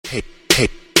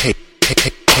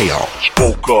Chaos.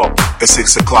 Woke up at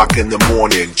 6 o'clock in the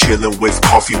morning, chilling with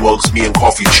coffee mugs, me and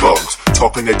coffee chugs,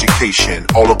 talking education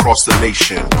all across the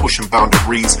nation, pushing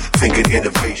boundaries, thinking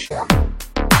innovation.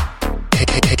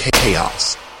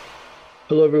 Chaos.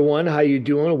 Hello, everyone. How you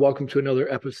doing? Welcome to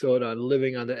another episode on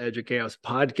Living on the Edge of Chaos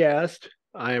podcast.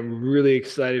 I am really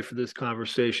excited for this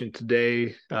conversation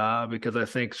today because I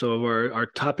think some of our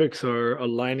topics are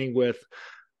aligning with,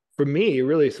 for me,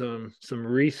 really some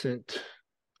recent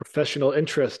professional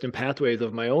interest and pathways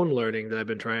of my own learning that I've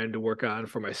been trying to work on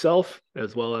for myself,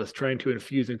 as well as trying to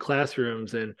infuse in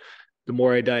classrooms. And the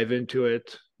more I dive into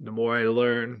it, the more I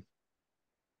learn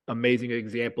amazing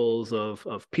examples of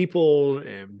people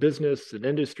and business and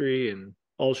industry and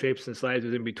all shapes and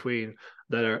sizes in between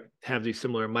that have these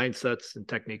similar mindsets and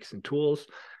techniques and tools.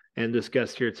 And this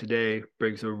guest here today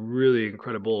brings a really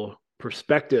incredible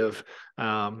perspective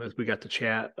as we got to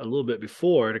chat a little bit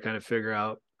before to kind of figure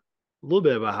out a little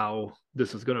bit about how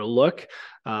this is going to look.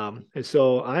 And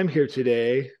so I'm here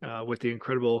today with the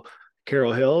incredible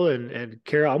Carol Hill. And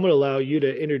Carol, I'm going to allow you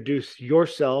to introduce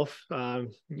yourself.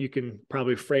 You can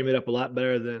probably frame it up a lot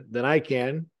better than I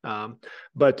can.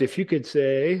 But if you could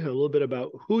say a little bit about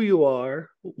who you are,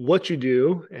 what you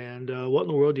do, and what in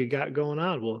the world you got going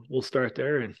on, we'll start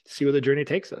there and see where the journey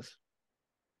takes us.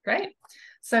 Great.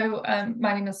 So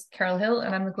my name is Carol Hill,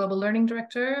 and I'm the Global Learning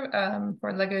Director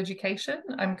for Lego Education.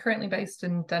 I'm currently based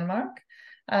in Denmark.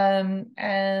 I'm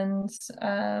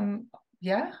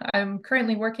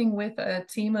currently working with a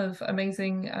team of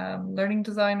amazing learning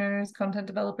designers, content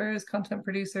developers, content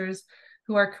producers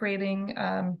who are creating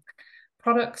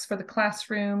products for the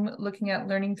classroom, looking at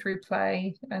learning through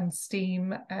play and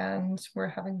STEAM, and we're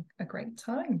having a great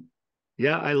time.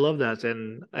 Yeah, I love that.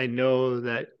 And I know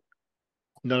that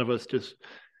none of us just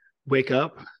wake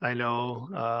up. I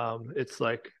know it's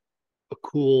like a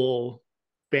cool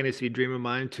fantasy dream of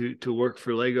mine to work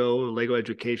for Lego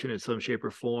Education in some shape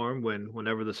or form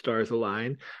whenever the stars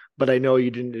align. But I know you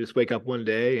didn't just wake up one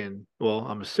day and, well,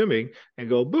 I'm assuming, and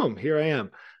go, boom, here I am.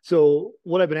 So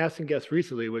what I've been asking guests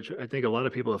recently, which I think a lot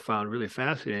of people have found really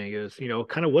fascinating, is,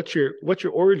 kind of what's your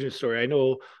origin story? I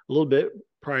know a little bit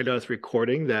prior to us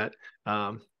recording that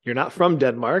you're not from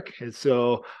Denmark. And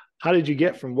so how did you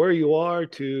get from where you are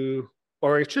to,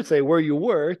 or I should say where you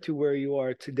were to where you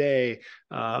are today?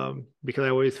 Because I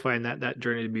always find that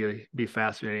journey to be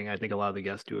fascinating. I think a lot of the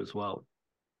guests do as well.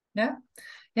 Yeah.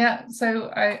 So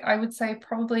I would say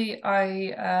probably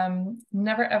I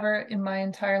never ever in my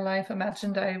entire life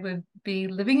imagined I would be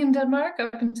living in Denmark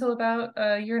up until about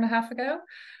a year and a half ago.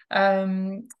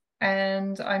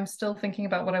 And I'm still thinking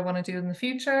about what I want to do in the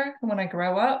future when I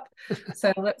grow up.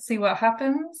 So let's see what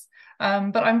happens.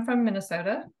 But I'm from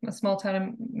Minnesota, a small town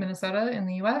in Minnesota in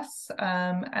the US.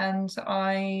 And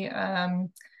I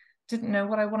didn't know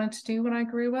what I wanted to do when I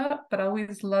grew up, but I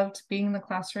always loved being in the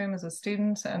classroom as a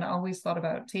student and always thought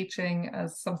about teaching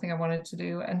as something I wanted to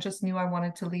do and just knew I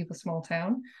wanted to leave a small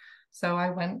town. So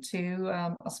I went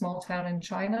to a small town in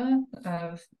China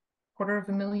of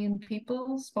 250,000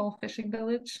 people, small fishing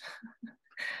village,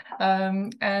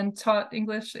 and taught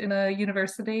English in a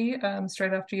university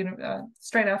straight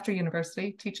after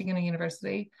university, teaching in a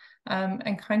university,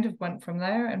 and kind of went from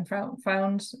there and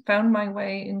found my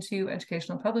way into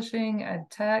educational publishing, ed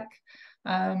tech,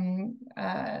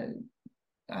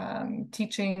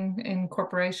 teaching in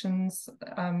corporations,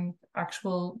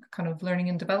 actual kind of learning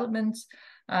and development,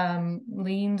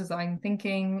 lean design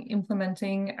thinking,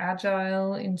 implementing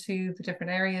Agile into the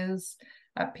different areas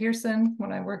at Pearson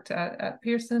when I worked at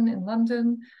Pearson in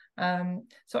London.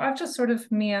 So I've just sort of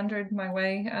meandered my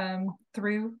way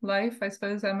through life, I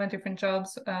suppose, and my different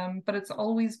jobs. But it's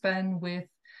always been with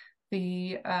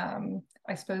the,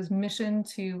 I suppose, mission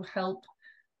to help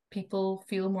people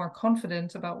feel more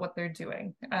confident about what they're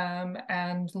doing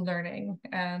and learning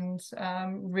and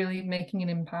really making an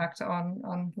impact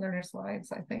on learners'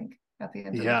 lives, I think, at the end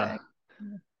of the day.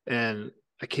 And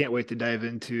I can't wait to dive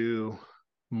into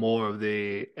more of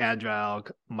the agile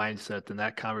mindset in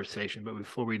that conversation. But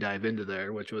before we dive into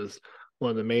there, which was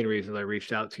one of the main reasons I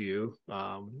reached out to you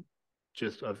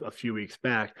just a few weeks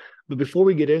back. But before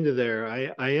we get into there,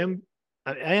 I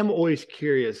am always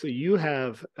curious. So you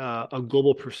have a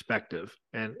global perspective,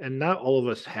 and not all of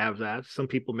us have that. Some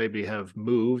people maybe have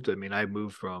moved. I mean, I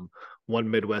moved from one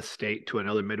Midwest state to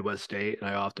another Midwest state, and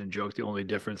I often joke the only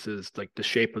difference is like the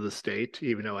shape of the state,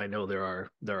 even though I know there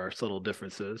are subtle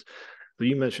differences. So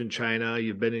you mentioned China,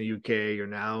 you've been in the UK, you're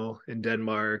now in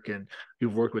Denmark, and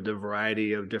you've worked with a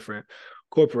variety of different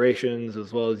corporations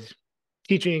as well as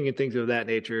teaching and things of that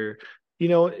nature.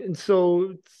 And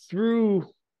so through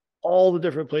all the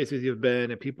different places you've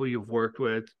been and people you've worked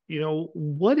with,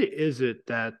 what is it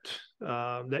that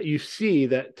that you see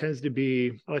that tends to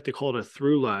be, I like to call it a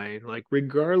through line, like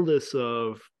regardless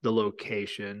of the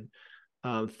location,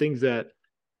 things that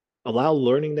allow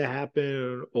learning to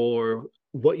happen, or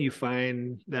what you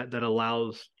find that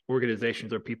allows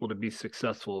organizations or people to be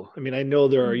successful? I mean, I know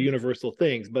there are universal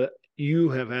things, but you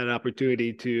have had an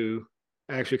opportunity to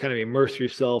actually kind of immerse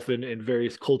yourself in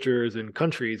various cultures and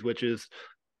countries, which is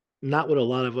not what a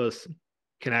lot of us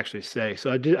can actually say.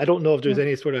 So I don't know if there's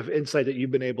any sort of insight that you've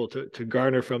been able to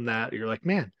garner from that. You're like,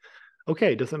 man,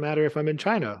 okay, it doesn't matter if I'm in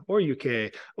China or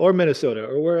UK or Minnesota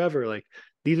or wherever. Like,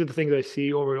 these are the things I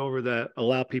see over and over that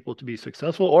allow people to be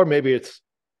successful, or maybe it's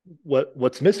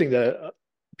what's missing that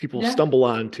people stumble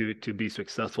on to be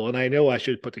successful. And I know I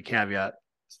should put the caveat,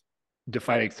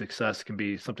 defining success can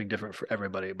be something different for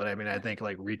everybody, but I mean, I think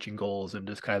like reaching goals and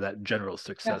just kind of that general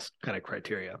success kind of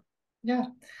criteria. Yeah.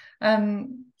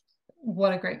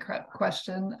 What a great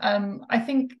question. I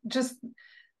think just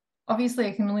obviously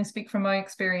I can only speak from my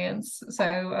experience,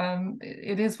 so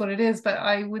it is what it is, but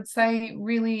I would say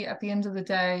really at the end of the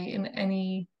day, in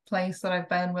any place that I've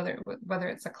been, whether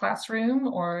it's a classroom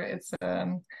or it's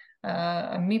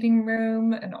a meeting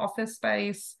room, an office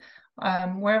space,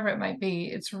 wherever it might be,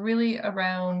 it's really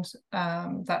around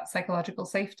that psychological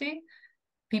safety.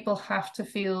 People have to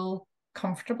feel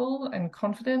comfortable and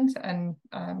confident, and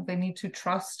they need to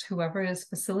trust whoever is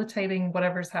facilitating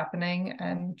whatever's happening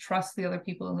and trust the other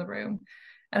people in the room.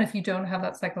 And if you don't have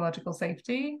that psychological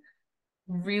safety,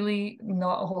 really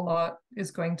not a whole lot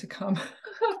is going to come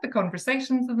of the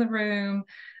conversations in the room,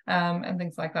 and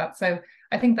things like that. So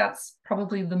I think that's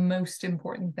probably the most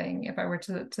important thing if I were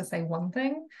to say one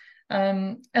thing.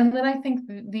 And then I think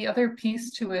the other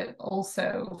piece to it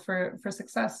also for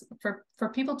success, for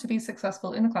people to be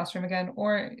successful in the classroom again,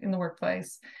 or in the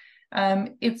workplace,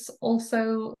 it's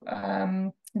also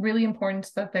really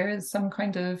important that there is some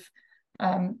kind of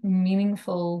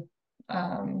meaningful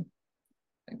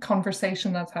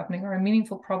conversation that's happening, or a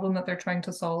meaningful problem that they're trying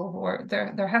to solve, or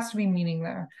there has to be meaning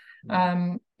there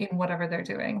in whatever they're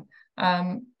doing.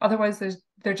 Otherwise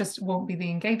there just won't be the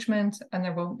engagement, and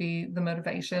there won't be the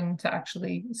motivation to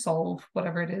actually solve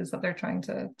whatever it is that they're trying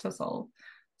to solve.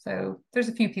 So there's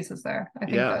a few pieces there, I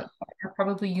think, that are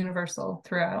probably universal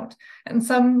throughout. And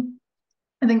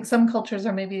I think some cultures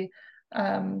are maybe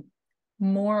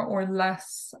more or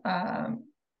less, how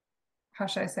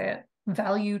should I say it,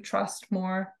 value trust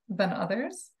more than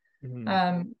others.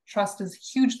 Trust is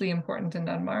hugely important in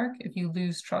Denmark. If you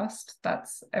lose trust,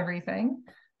 that's everything.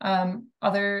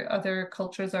 Other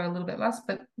cultures are a little bit less,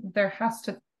 but there has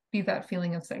to be that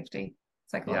feeling of safety,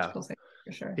 psychological safety,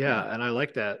 for sure. And I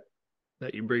like that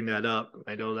you bring that up.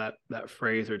 I know that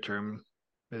phrase or term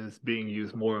is being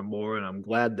used more and more, and I'm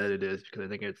glad that it is, because I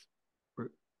think it's,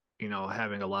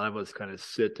 having a lot of us kind of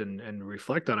sit and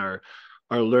reflect on our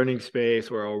learning space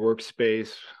or our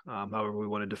workspace, however we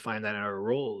want to define that in our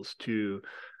roles, to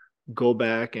go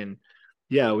back and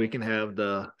we can have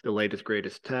the latest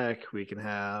greatest tech, we can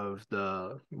have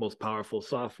the most powerful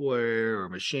software or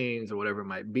machines or whatever it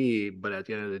might be, but at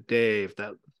the end of the day, if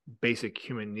that basic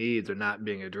human needs are not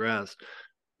being addressed,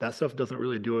 that stuff doesn't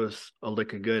really do us a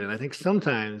lick of good. And I think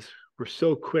sometimes we're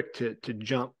so quick to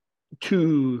jump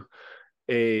to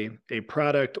a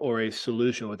product or a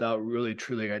solution without really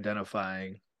truly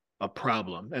identifying a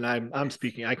problem. And I'm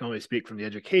speaking, I can only speak from the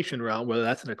education realm, whether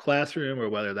that's in a classroom or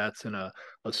whether that's in a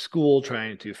school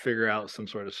trying to figure out some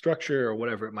sort of structure or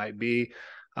whatever it might be.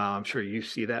 I'm sure you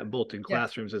see that both in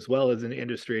classrooms as well as in the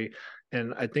industry.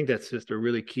 And I think that's just a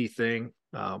really key thing.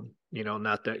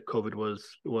 Not that COVID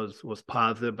was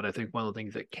positive, but I think one of the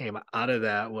things that came out of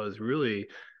that was really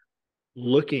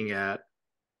looking at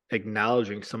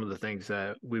acknowledging some of the things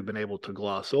that we've been able to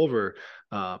gloss over.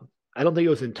 I don't think it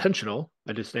was intentional.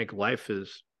 I just think life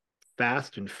is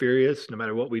fast and furious no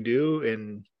matter what we do.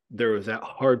 And there was that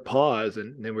hard pause.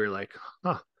 And then we were like,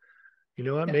 you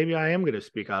know what, maybe I am going to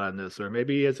speak out on this, or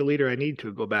maybe as a leader, I need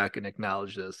to go back and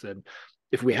acknowledge this. And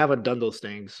if we haven't done those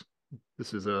things,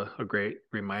 this is a great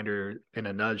reminder and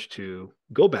a nudge to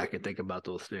go back and think about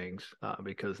those things,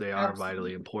 because they are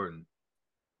vitally important.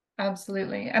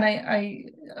 Absolutely. And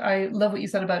I love what you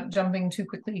said about jumping too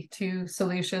quickly to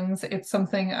solutions. It's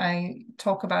something I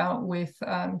talk about with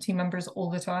team members all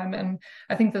the time. And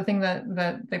I think the thing that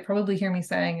they probably hear me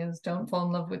saying is, don't fall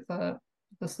in love with the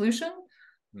solution,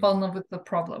 fall in love with the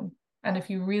problem. And if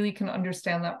you really can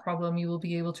understand that problem, you will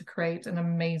be able to create an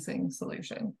amazing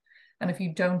solution. And if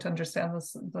you don't understand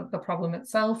the problem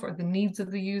itself or the needs of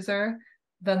the user,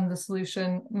 then the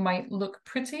solution might look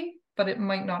pretty, but it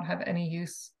might not have any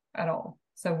use at all.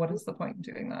 So what is the point in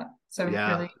doing that? So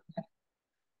Yeah. really,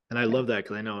 And I love that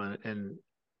because I know in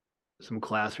some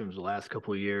classrooms the last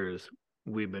couple of years,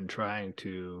 we've been trying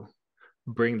to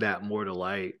bring that more to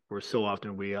light, where so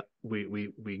often we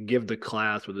give the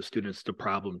class or the students the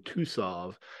problem to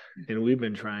solve, and we've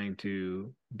been trying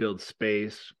to build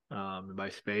space. By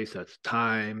space, that's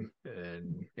time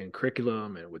and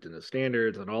curriculum and within the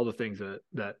standards and all the things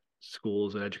that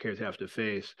schools and educators have to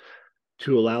face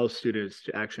to allow students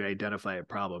to actually identify a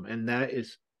problem. And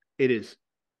it is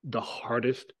the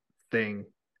hardest thing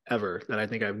ever that I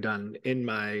think I've done in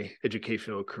my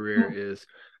educational career. Is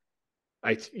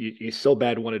you so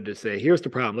bad wanted to say, here's the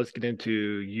problem, let's get into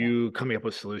you coming up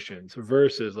with solutions,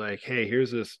 versus like, hey,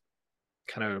 here's this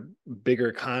kind of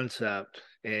bigger concept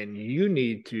and you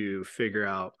need to figure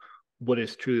out what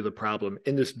is truly the problem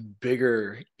in this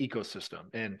bigger ecosystem,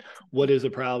 and what is a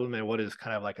problem and what is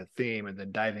kind of like a theme, and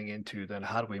then diving into then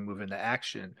how do we move into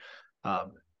action.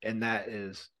 And that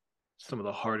is some of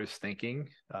the hardest thinking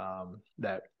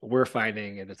that we're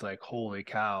finding, and it's like, holy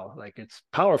cow, like it's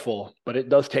powerful but it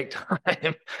does take time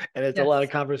and it's a lot of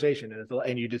yes. conversation,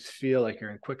 and you just feel like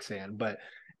you're in quicksand. But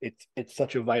it's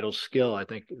such a vital skill, I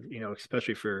think,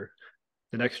 especially for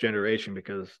the next generation,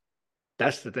 because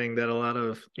that's the thing that a lot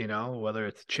of, whether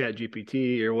it's Chat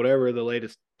GPT or whatever the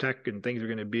latest tech and things are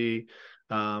going to be,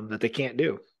 that they can't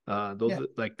do. Those, Yeah.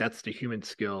 like, that's the human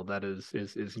skill that is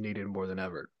needed more than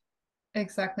ever.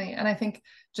 Exactly. And I think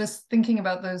just thinking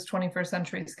about those 21st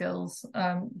century skills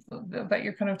that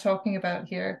you're kind of talking about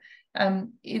here,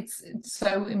 it's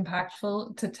so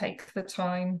impactful to take the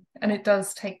time. And it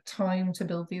does take time to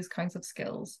build these kinds of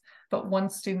skills. But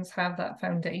once students have that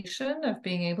foundation of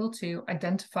being able to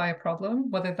identify a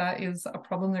problem, whether that is a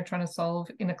problem they're trying to solve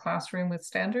in a classroom with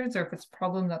standards, or if it's a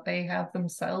problem that they have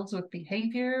themselves with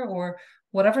behavior or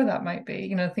whatever that might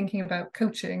be, thinking about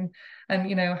coaching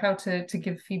and how to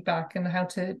give feedback and how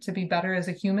to be better as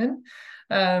a human.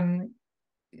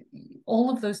 All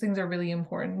of those things are really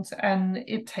important, and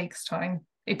it takes time.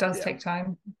 It does Yeah. take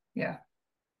time. Yeah.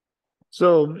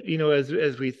 So,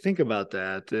 as we think about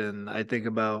that, and I think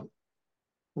about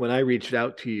when I reached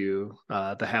out to you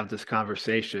to have this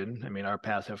conversation. I mean, our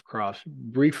paths have crossed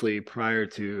briefly prior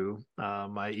to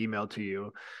my email to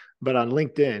you, but on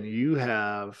LinkedIn, you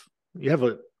have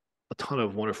a ton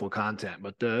of wonderful content.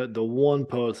 But the one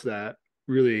post that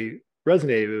really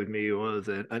resonated with me was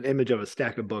an image of a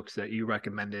stack of books that you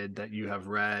recommended, that you have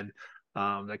read,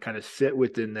 that kind of sit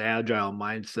within the agile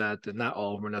mindset, and not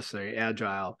all of them are necessarily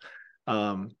agile.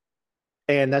 Um,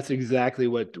 and that's exactly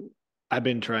what I've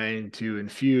been trying to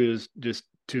infuse, just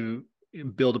to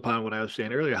build upon what I was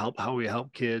saying earlier, how we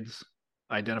help kids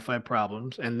identify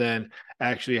problems and then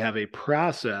actually have a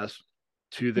process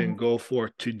to then go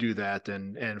forth to do that,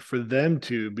 and for them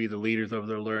to be the leaders of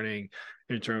their learning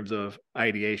in terms of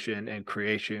ideation and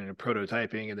creation and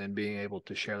prototyping, and then being able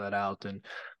to share that out. And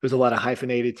there's a lot of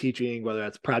hyphenated teaching, whether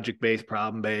that's project-based,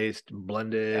 problem-based,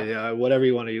 blended, Yeah. whatever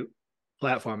you want to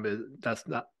platform is. That's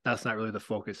not really the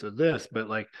focus of this, but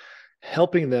like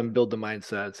helping them build the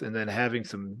mindsets, and then having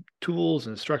some tools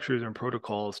and structures and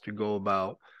protocols to go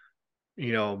about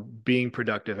being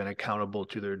productive and accountable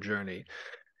to their journey.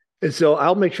 And so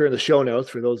I'll make sure in the show notes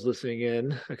for those listening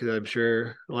in, because I'm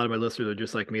sure a lot of my listeners are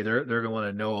just like me, they're going to want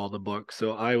to know all the books.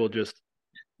 So I will just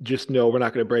know we're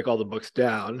not going to break all the books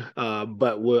down,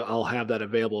 but I'll have that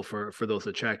available for those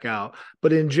to check out.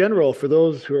 But in general, for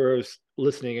those who are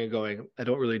listening and going, I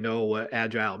don't really know what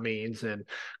agile means, and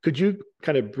could you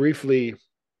kind of briefly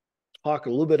talk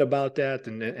a little bit about that,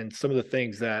 and some of the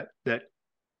things that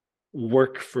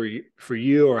work for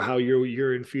you, or how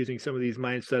you're infusing some of these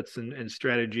mindsets and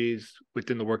strategies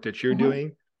within the work that you're Mm-hmm.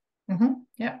 doing? Mm-hmm.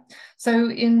 Yeah. So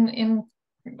in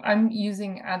I'm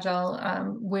using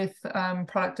Agile with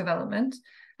product development.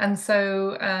 And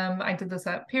so I did this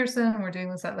at Pearson. We're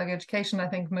doing this at Leg Education. I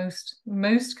think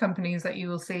most companies that you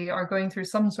will see are going through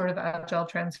some sort of Agile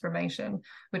transformation,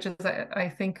 which is,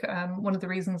 I think, one of the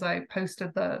reasons I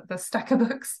posted the stack of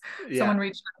books. Yeah. Someone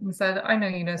reached out and said, "I know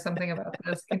you know something about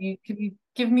this. Can you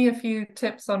give me a few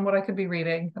tips on what I could be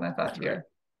reading?" And I thought, here,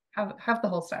 have the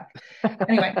whole stack.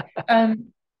 Anyway.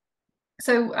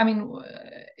 So, I mean,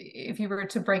 if you were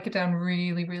to break it down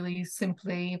really, really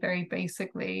simply, very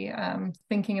basically,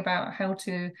 thinking about how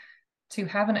to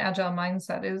have an agile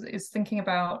mindset is thinking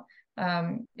about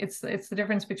it's the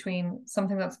difference between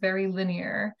something that's very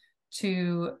linear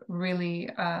to really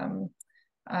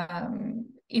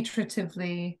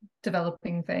iteratively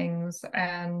developing things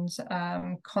and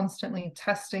constantly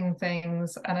testing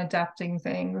things and adapting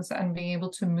things and being able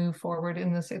to move forward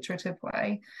in this iterative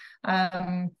way.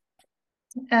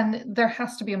 And there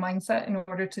has to be a mindset in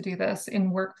order to do this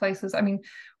in workplaces. I mean,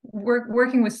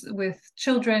 working with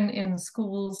children in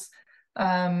schools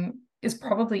is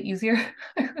probably easier,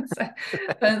 I would say,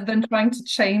 than trying to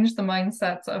change the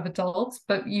mindsets of adults.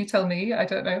 But you tell me, I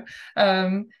don't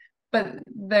know. But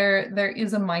there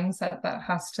is a mindset that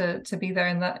has to be there,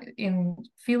 and that in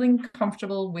feeling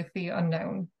comfortable with the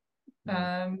unknown.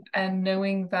 And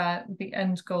knowing that the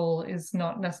end goal is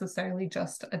not necessarily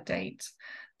just a date,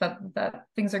 that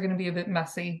things are going to be a bit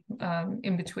messy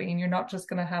in between. You're not just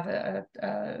going to have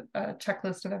a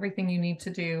checklist of everything you need to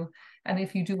do, and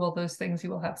if you do all those things,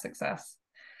 you will have success.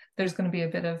 There's going to be a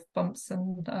bit of bumps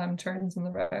and turns in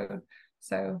the road.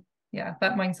 So yeah,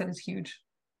 that mindset is huge.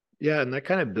 Yeah, and that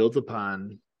kind of builds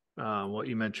upon what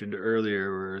you mentioned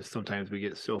earlier, where sometimes we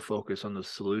get so focused on the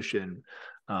solution.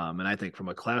 And I think from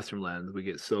a classroom lens, we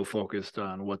get so focused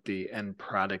on what the end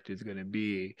product is going to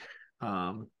be,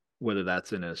 whether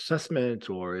that's an assessment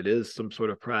or it is some sort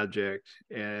of project.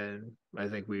 And I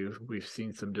think we've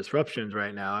seen some disruptions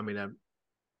right now. I mean, I'm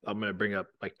going to bring up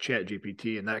like Chat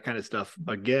GPT and that kind of stuff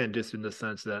again, just in the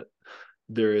sense that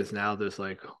there is now this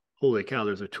like, holy cow,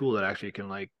 there's a tool that actually can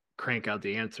like crank out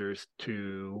the answers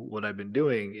to what I've been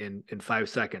doing in 5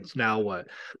 seconds. Now what?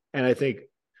 And I think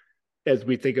as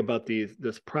we think about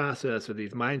this process or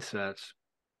these mindsets,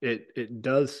 it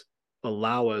does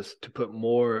allow us to put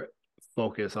more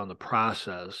focus on the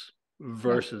process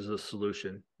versus the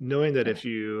solution, knowing that if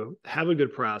you have a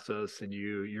good process and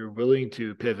you're willing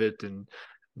to pivot and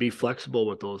be flexible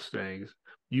with those things,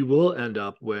 you will end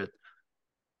up with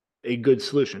a good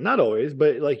solution. Not always,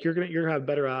 but like you're gonna have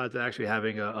better odds at actually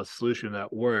having a solution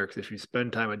that works if you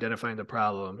spend time identifying the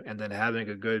problem and then having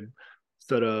a good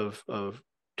set of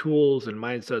tools and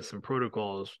mindsets and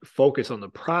protocols focus on the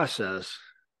process.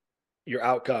 Your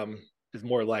outcome is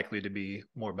more likely to be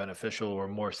more beneficial or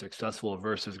more successful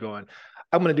versus going,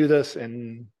 I'm going to do this,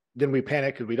 and then we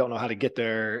panic because we don't know how to get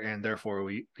there, and therefore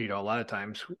we, a lot of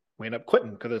times we end up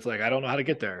quitting because it's like, I don't know how to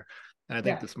get there. And I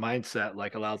think this mindset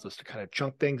like allows us to kind of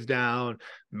chunk things down,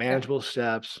 manageable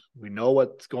steps. We know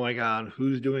what's going on,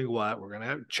 who's doing what. We're going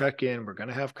to check in. We're going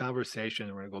to have conversation.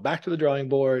 We're going to go back to the drawing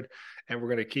board, and we're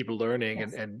going to keep learning.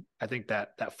 And I think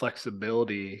that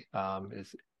flexibility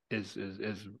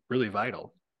is really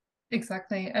vital.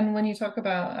 Exactly. And when you talk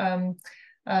about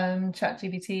chat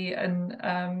GPT, and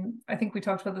I think we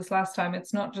talked about this last time,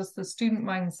 it's not just the student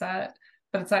mindset,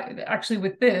 but it's actually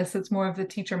with this, it's more of the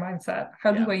teacher mindset.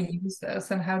 How do I use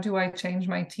this, and how do I change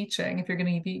my teaching? If you're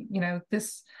going to be,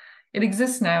 this, it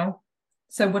exists now,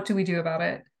 so what do we do about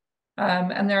it?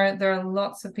 And there are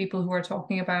lots of people who are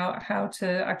talking about how to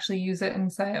actually use it and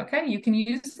say, okay, you can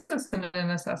use this in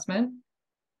an assessment,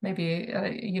 maybe at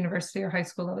a university or high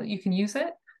school level, you can use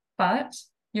it, but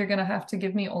you're going to have to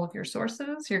give me all of your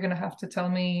sources. You're going to have to tell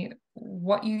me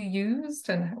what you used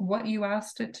and what you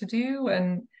asked it to do,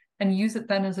 and use it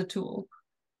then as a tool.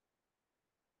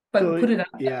 But so, put it out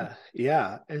there.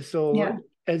 Yeah. And so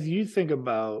as you think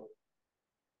about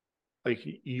like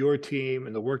your team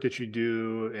and the work that you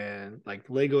do and like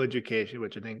Lego education,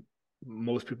 which I think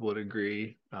most people would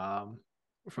agree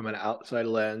from an outside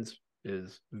lens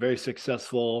is very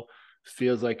successful,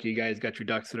 feels like you guys got your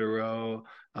ducks in a row.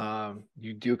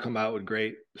 You do come out with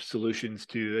great solutions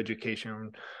to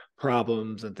education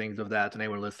problems and things of that. And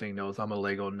anyone listening knows I'm a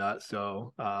Lego nut.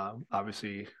 So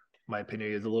obviously my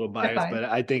opinion is a little biased, but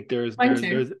I think there's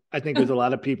a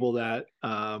lot of people that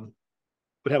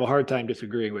would have a hard time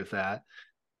disagreeing with that.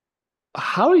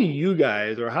 How do you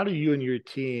guys, or how do you and your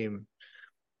team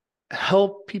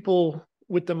help people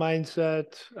with the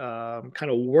mindset,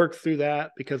 kind of work through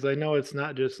that? Because I know it's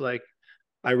not just like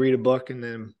I read a book and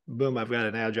then boom, I've got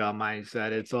an agile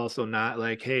mindset. It's also not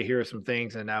like, hey, here are some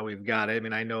things and now we've got it. I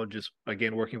mean, I know just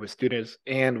again, working with students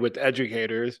and with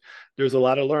educators, there's a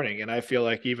lot of learning. And I feel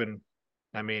like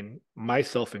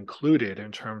myself included,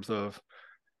 in terms of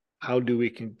how do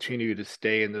we continue to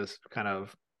stay in this kind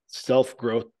of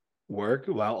self-growth work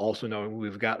while also knowing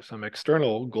we've got some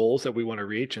external goals that we want to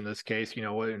reach. In this case,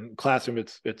 in classroom,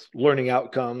 it's learning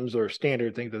outcomes or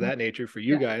standard things of that nature. For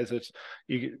you guys, it's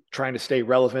you trying to stay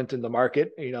relevant in the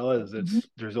market, as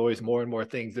there's always more and more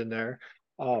things in there.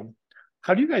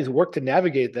 How do you guys work to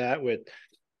navigate that with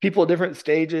people at different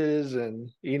stages and,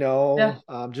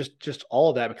 just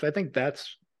all of that? Because I think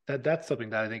that's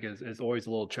something that I think is always a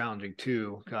little challenging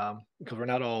too, because we're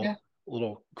not all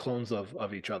little clones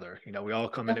of each other. We all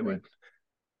come in it with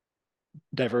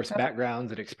diverse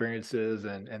backgrounds and experiences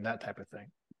and that type of thing.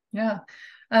 Yeah.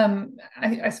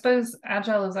 I suppose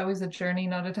Agile is always a journey,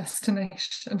 not a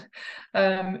destination.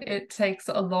 It takes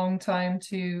a long time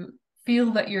to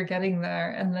feel that you're getting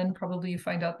there, and then probably you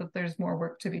find out that there's more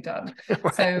work to be done.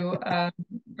 Right. So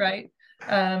right.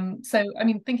 So I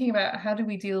mean, thinking about how do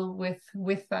we deal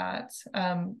with that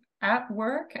at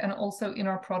work and also in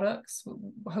our products,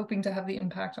 hoping to have the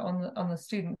impact on the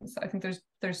students. I think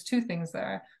there's two things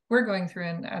there. We're going through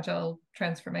an agile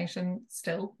transformation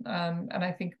still, and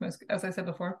I think most, as I said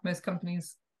before, most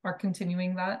companies are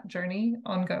continuing that journey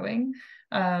ongoing.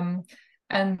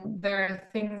 And there are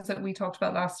things that we talked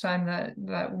about last time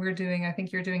that we're doing, I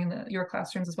think you're doing in your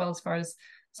classrooms as well, as far as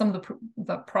some of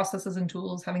the processes and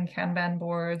tools, having Kanban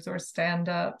boards or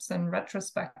stand-ups and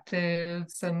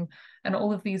retrospectives and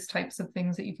all of these types of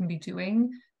things that you can be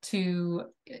doing to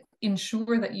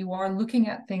ensure that you are looking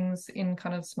at things in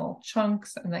kind of small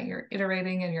chunks, and that you're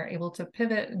iterating and you're able to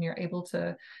pivot and you're able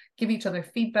to give each other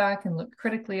feedback and look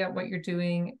critically at what you're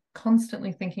doing,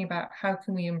 constantly thinking about how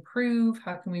can we improve,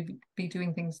 how can we be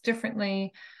doing things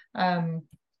differently.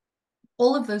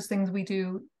 All of those things we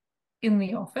do in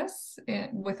the office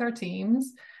with our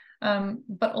teams,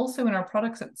 but also in our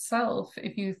products itself.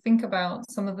 If you think about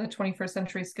some of the 21st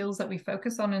century skills that we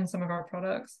focus on in some of our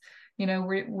products, you know,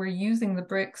 we're using the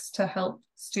bricks to help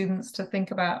students to think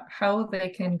about how they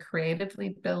can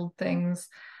creatively build things,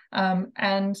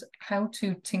 and how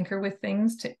to tinker with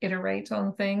things, to iterate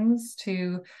on things,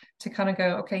 to kind of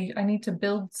go, okay, I need to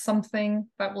build something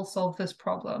that will solve this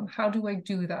problem. How do I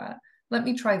do that? Let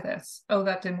me try this. Oh,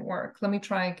 that didn't work. Let me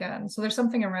try again. So there's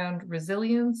something around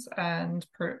resilience and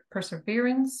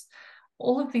perseverance.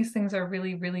 All of these things are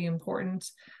really, really important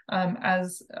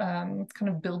as kind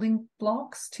of building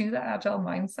blocks to the agile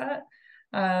mindset.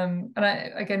 And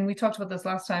again, we talked about this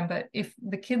last time, but if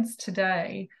the kids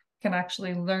today can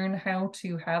actually learn how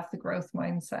to have the growth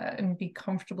mindset and be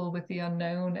comfortable with the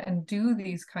unknown and do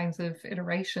these kinds of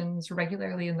iterations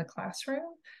regularly in the classroom,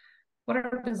 what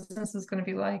our business is going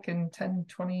to be like in 10,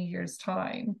 20 years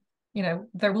time. You know,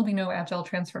 there will be no agile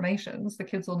transformations. The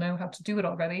kids will know how to do it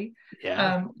already.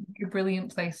 Yeah. A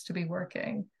brilliant place to be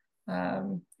working,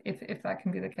 if that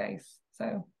can be the case.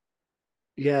 So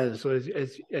Yeah, so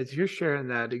as you're sharing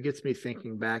that, it gets me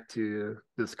thinking back to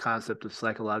this concept of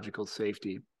psychological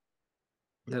safety.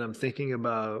 And I'm thinking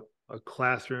about a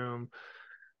classroom,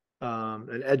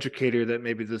 an educator that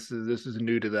maybe this is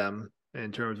new to them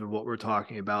in terms of what we're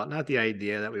talking about. Not the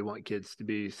idea that we want kids to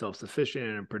be self-sufficient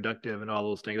and productive and all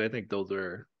those things. I think those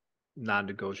are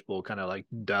non-negotiable, kind of like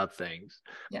duh things.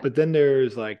 yeah, But then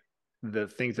there's like the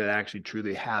things that actually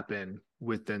truly happen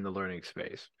within the learning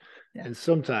space. yeah, And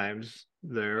sometimes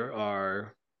there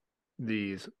are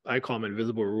these, I call them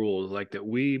invisible rules, like that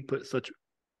we put such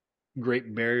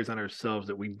great barriers on ourselves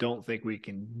that we don't think we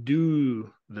can do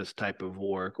this type of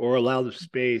work or allow the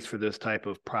space for this type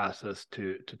of process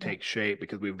to take shape,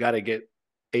 because we've got to get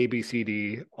A, B, C,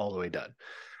 D all the way done.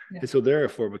 yeah, And so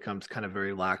therefore it becomes kind of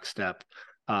very lockstep,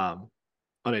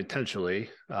 unintentionally,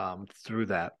 through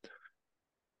that.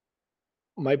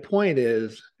 My point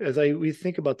is, as we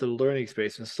think about the learning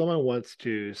space and someone wants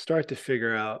to start to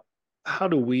figure out how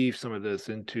to weave some of this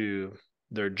into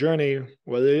their journey,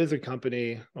 whether it is a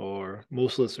company or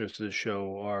most listeners to the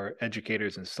show are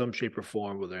educators in some shape or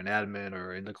form, whether in admin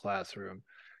or in the classroom,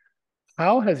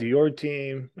 how has your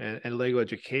team and Lego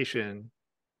Education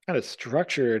kind of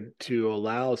structured to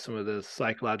allow some of this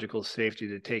psychological safety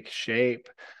to take shape,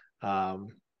 um,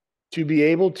 to be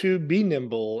able to be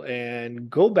nimble and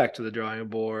go back to the drawing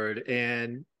board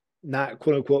and not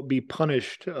quote unquote be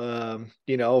punished,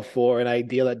 for an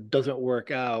idea that doesn't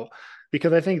work out?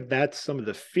 Because I think that's some of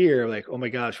the fear, like, oh my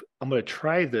gosh, I'm going to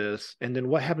try this. And then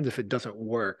what happens if it doesn't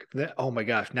work? Then, oh my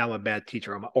gosh, now I'm a bad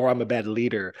teacher, or I'm a bad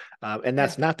leader. And yeah,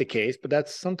 that's not the case, but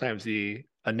that's sometimes the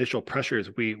initial pressures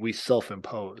we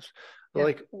self-impose. yeah,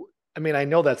 Like, I mean, I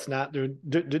know that's not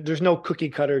there's no cookie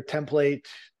cutter template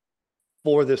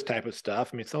for this type of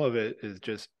stuff. I mean, some of it is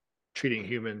just treating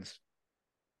humans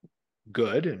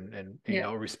good and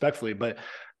yeah. respectfully, but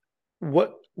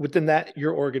what within that,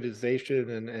 your organization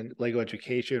and Lego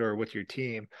Education or with your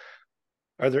team,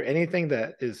 are there anything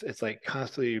that is it's like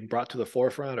constantly brought to the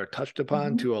forefront or touched upon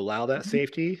Mm-hmm. to allow that Mm-hmm.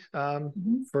 safety,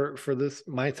 Mm-hmm. for this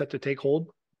mindset to take hold?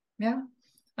 Yeah.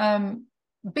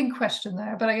 Big question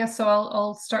there, but I guess so.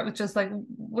 I'll start with just like,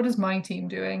 what is my team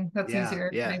doing? That's Yeah, easier,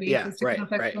 yeah, maybe, yeah. just to kind Right, of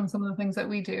focus right. on some of the things that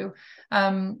we do.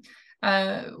 Um,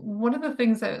 one of the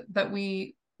things that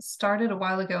we started a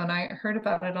while ago, and I heard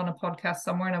about it on a podcast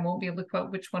somewhere, and I won't be able to quote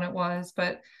which one it was,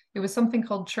 but it was something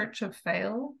called Church of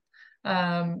Fail.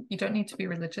 You don't need to be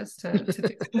religious to do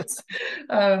this.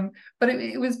 But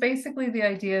it was basically the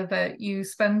idea that you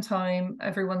spend time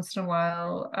every once in a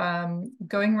while,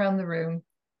 going around the room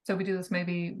So we do this,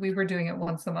 maybe we were doing it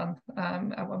once a month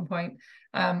at one point.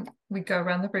 We'd go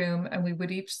around the room and we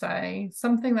would each say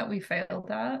something that we failed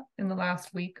at in the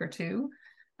last week or two,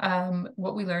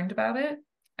 what we learned about it.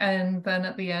 And then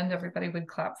at the end, everybody would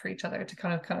clap for each other to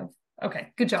kind of, okay,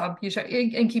 good job, you should,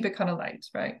 and keep it kind of light,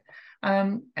 right?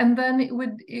 And then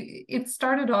it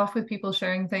started off with people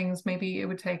sharing things. Maybe it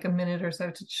would take a minute or so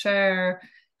to share,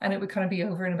 and it would kind of be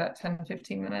over in about 10,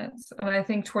 15 minutes. And I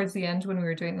think towards the end, when we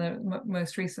were doing the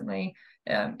most recently,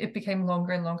 it became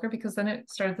longer and longer, because then it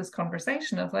started this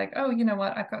conversation of like, oh, you know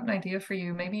what, I've got an idea for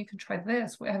you. Maybe you could try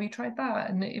this. Have you tried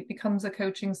that? And it becomes a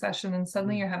coaching session, and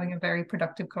suddenly you're having a very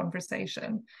productive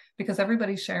conversation because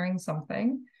everybody's sharing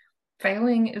something.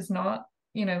 Failing is not,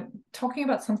 talking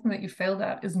about something that you failed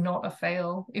at is not a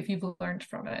fail if you've learned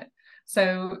from it.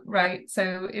 So, right.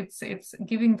 So it's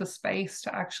giving the space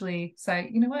to actually say,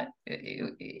 you know what,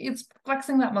 it's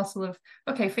flexing that muscle of,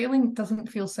 okay, failing doesn't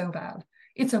feel so bad.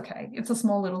 It's okay. It's a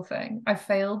small little thing. I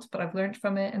failed, but I've learned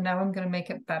from it, and now I'm going to make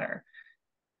it better.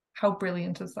 How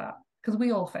brilliant is that? Because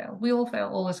we all fail. We all fail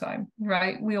all the time,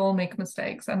 right? We all make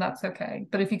mistakes, and that's okay.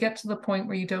 But if you get to the point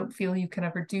where you don't feel you can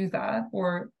ever do that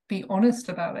or be honest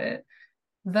about it,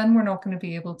 then we're not going to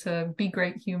be able to be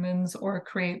great humans or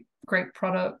create great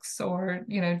products or,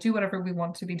 do whatever we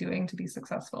want to be doing to be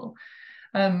successful.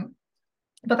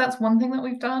 But that's one thing that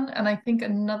we've done. And I think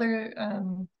another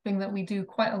thing that we do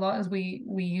quite a lot is we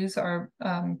use our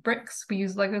bricks. We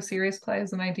use Lego Serious Play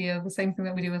as an idea, the same thing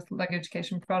that we do with Lego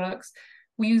Education products.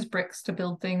 We use bricks to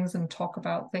build things and talk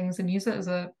about things and use it as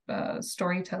a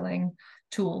storytelling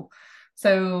tool.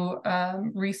 So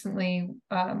recently,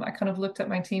 I kind of looked at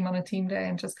my team on a team day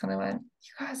and just kind of went,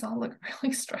 you guys all look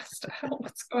really stressed out.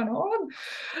 What's going on?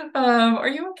 Are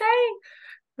you okay?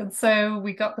 And so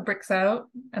we got the bricks out,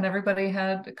 and everybody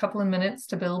had a couple of minutes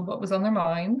to build what was on their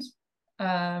mind.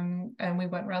 And we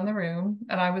went around the room,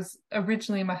 and I was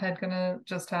originally in my head going to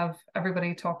just have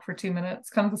everybody talk for 2 minutes,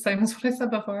 kind of the same as what I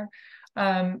said before.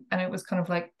 And it was kind of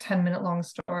like 10-minute long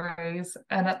stories.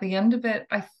 And at the end of it,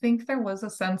 I think there was a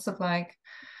sense of like,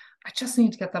 I just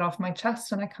need to get that off my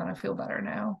chest, and I kind of feel better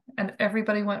now. And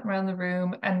everybody went around the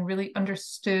room and really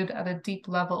understood at a deep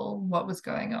level what was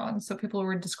going on. So people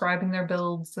were describing their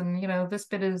builds, and this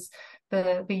bit is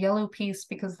the yellow piece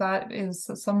because that is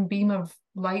some beam of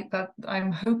light that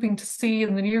I'm hoping to see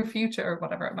in the near future, or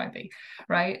whatever it might be,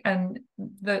 right? And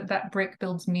that brick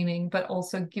builds meaning, but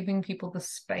also giving people the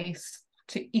space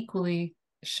to equally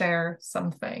share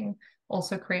something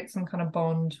also creates some kind of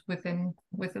bond within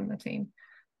the team.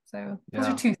 So those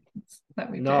are two things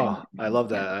that we've done. No, I love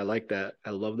that. I like that. I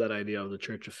love that idea of the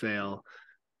Church of Fail,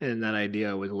 and that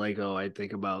idea with Lego. I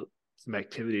think about some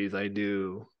activities I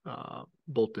do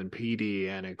both in PD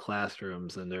and in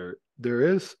classrooms, and there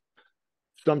is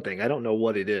something, I don't know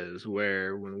what it is,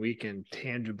 where when we can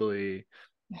tangibly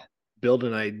build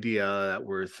an idea that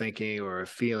we're thinking or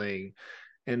feeling,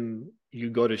 and you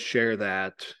go to share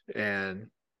that, and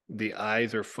the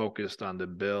eyes are focused on the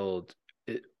build,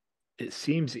 it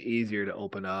seems easier to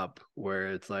open up,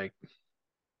 where it's like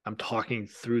I'm talking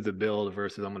through the build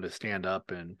versus I'm going to stand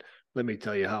up and let me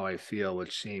tell you how I feel,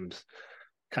 which seems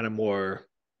kind of more,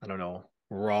 I don't know,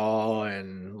 raw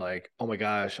and like, oh my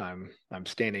gosh, I'm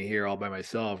standing here all by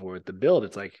myself. Where with the build,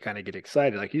 it's like you kind of get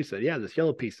excited, like you said, yeah, this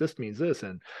yellow piece, this means this.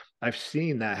 And I've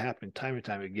seen that happen time and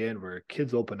time again, where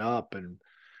kids open up, and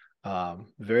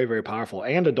very, very powerful,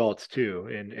 and adults too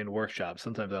in workshops.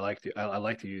 Sometimes I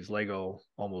like to use Lego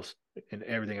almost in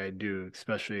everything I do,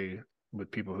 especially with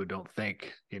people who don't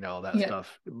think that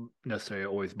stuff necessarily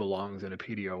always belongs in a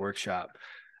PDO workshop.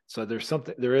 So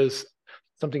there is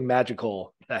something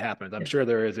magical that happens. I'm sure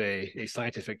there is a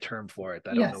scientific term for it.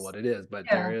 I don't know what it is, but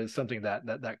there is something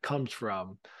that comes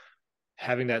from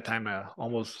having that time to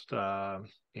almost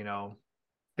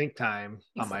think time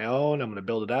on my own. I'm going to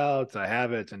build it out. So I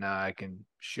have it, and now I can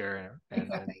share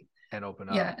and open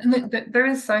up. Yeah, and there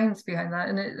is science behind that,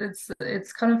 and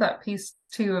it's kind of that piece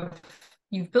too of,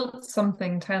 you've built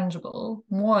something tangible.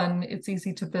 One, it's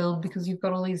easy to build because you've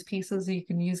got all these pieces, you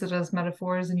can use it as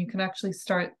metaphors, and you can actually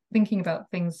start thinking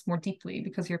about things more deeply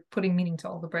because you're putting meaning to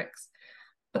all the bricks.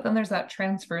 But then there's that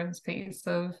transference piece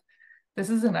of, this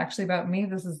isn't actually about me,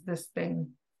 this is this thing.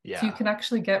 Yeah. So you can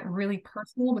actually get really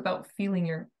personal without feeling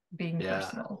you're being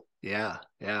personal. Yeah.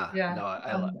 No,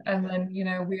 and then,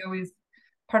 we always,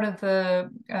 part of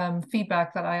the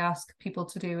feedback that I ask people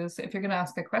to do is, if you're going to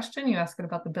ask a question, you ask it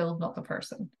about the build, not the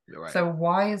person. Right. So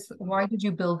why did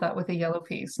you build that with a yellow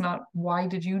piece? Not why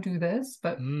did you do this,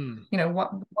 but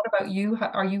what about you?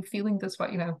 Are you feeling this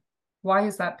way? Why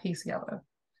is that piece yellow?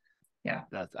 Yeah.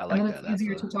 I And like then that. it's That's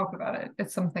easier to talk about it.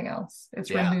 It's something else. It's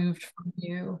yeah. removed from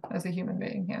you as a human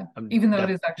being. Yeah. I'm Even though it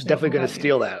is actually definitely all going to about you.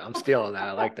 steal that. I'm stealing that.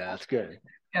 I like that. That's good.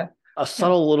 Yeah. A Yeah.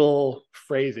 subtle little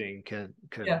phrasing can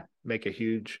Yeah. make a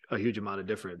huge amount of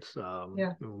difference.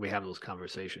 Yeah. When we have those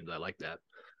conversations. I like that.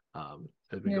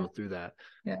 As we Yeah. go through that.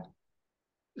 Yeah.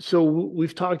 So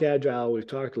we've talked Agile, we've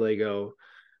talked Lego.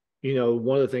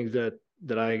 One of the things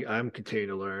that I'm continuing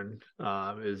to learn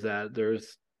is that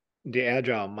there's the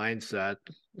Agile mindset,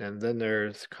 and then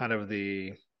there's kind of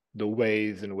the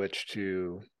ways in which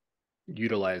to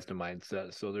utilize the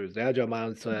mindset. So there's the Agile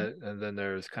mindset, and then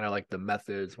there's kind of like the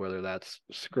methods, whether that's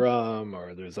Scrum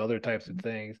or there's other types of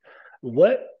things.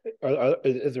 What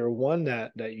is there one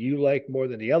that you like more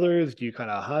than the others? Do you kind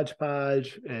of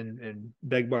hodgepodge and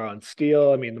beg, borrow, and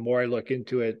steal? I mean, the more I look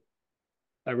into it,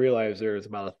 I realize there's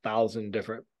about 1,000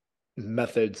 different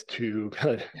methods to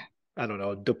kind of, I don't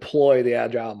know, deploy the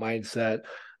agile mindset.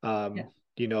 Yeah.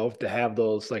 To have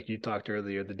those, like you talked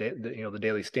earlier, the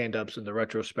daily stand-ups and the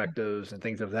retrospectives and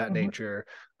things of that Mhm. nature,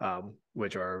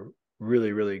 which are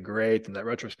really, really great. And that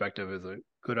retrospective is a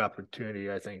good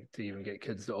opportunity, I think, to even get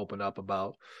kids to open up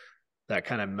about that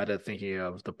kind of meta thinking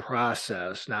of the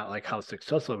process, not like how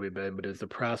successful we've been, but is the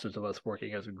process of us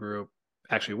working as a group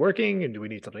actually working, and do we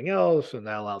need something else? And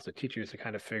that allows the teachers to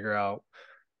kind of figure out,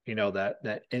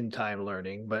 that in time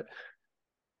learning. But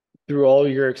through all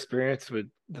your experience with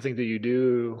the things that you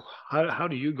do, how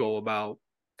do you go about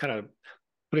kind of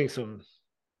putting some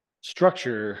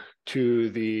structure to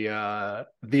the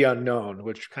unknown,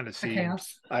 which kind of The seems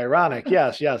chaos. ironic?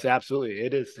 Yes, absolutely.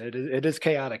 It is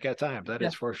chaotic at times. That Yeah.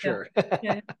 is for Yeah. sure.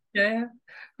 Yeah. Yeah.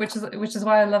 Which is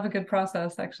why I love a good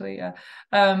process, actually. Yeah.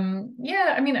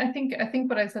 Yeah, I mean, I think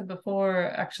what I said before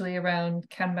actually around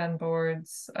Kanban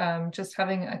boards, just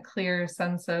having a clear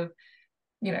sense of,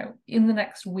 in the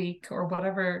next week or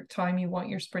whatever time you want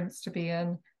your sprints to be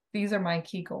in, these are my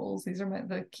key goals. These are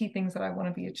the key things that I want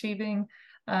to be achieving.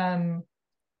 Um,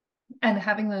 and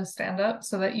having those stand up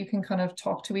so that you can kind of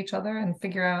talk to each other and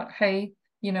figure out, hey,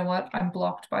 you know what, I'm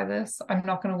blocked by this. I'm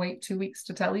not going to wait 2 weeks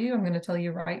to tell you. I'm going to tell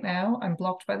you right now. I'm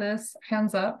blocked by this.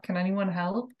 Hands up. Can anyone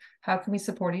help? How can we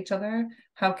support each other?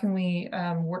 How can we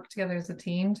work together as a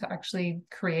team to actually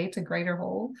create a greater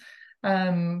whole?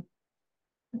 And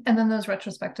then those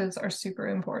retrospectives are super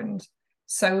important.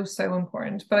 So, so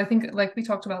important. But I think, like we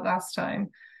talked about last time,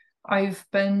 I've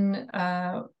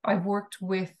worked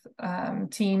with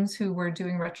teams who were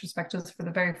doing retrospectives for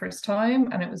the very first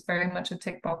time, and it was very much a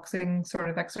tick boxing sort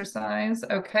of exercise.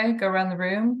 Okay, go around the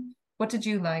room. What did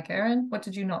you like, Erin? What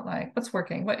did you not like? What's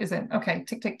working? What isn't? Okay,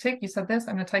 tick, tick, tick. You said this.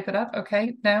 I'm going to type it up.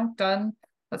 Okay, now done.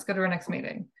 Let's go to our next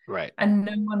meeting. Right. And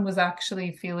no one was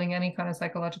actually feeling any kind of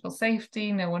psychological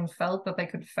safety. No one felt that they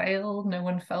could fail. No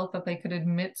one felt that they could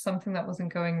admit something that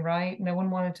wasn't going right. No one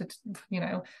wanted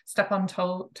to, step on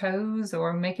toes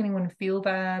or make anyone feel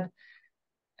bad.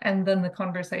 And then the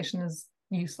conversation is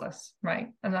useless, right?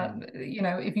 And that,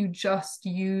 if you just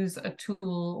use a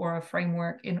tool or a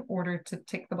framework in order to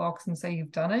tick the box and say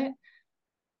you've done it,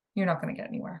 you're not going to get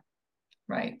anywhere,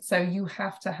 right? So you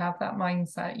have to have that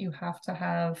mindset. You have to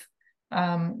have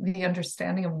the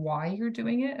understanding of why you're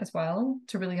doing it as well,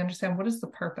 to really understand what is the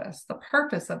purpose. The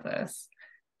purpose of this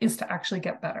is to actually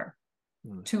get better,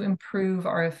 to improve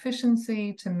our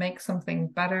efficiency, to make something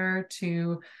better,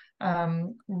 to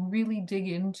really dig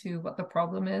into what the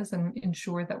problem is and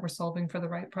ensure that we're solving for the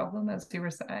right problem, as you were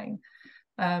saying.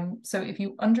 So if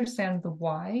you understand the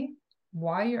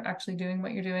why you're actually doing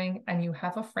what you're doing, and you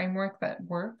have a framework that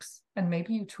works, and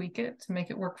maybe you tweak it to make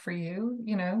it work for you,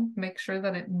 make sure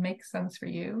that it makes sense for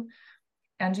you,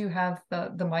 and you have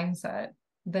the mindset,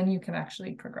 then you can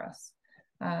actually progress.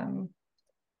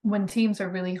 When teams are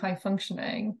really high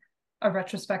functioning, a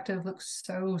retrospective looks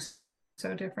so,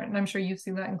 so different. And I'm sure you've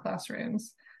seen that in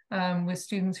classrooms, with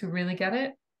students who really get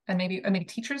it, and maybe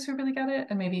teachers who really get it,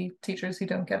 and maybe teachers who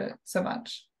don't get it so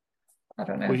much. I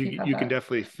don't know Well, if you've had you can that.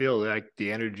 definitely feel like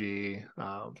the energy,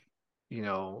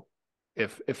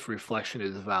 if reflection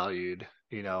is valued,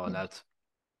 and that's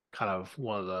kind of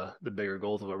one of the bigger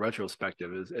goals of a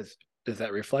retrospective is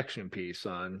that reflection piece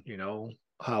on,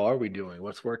 how are we doing,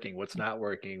 what's working, what's not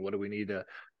working, what do we need to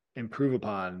improve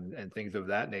upon, and things of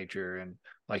that nature. And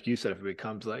like you said, if it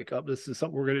becomes like, oh, this is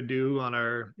something we're going to do on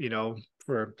our,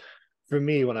 for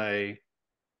me, when I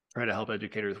try to help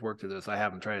educators work through this, I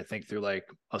have them trying to think through like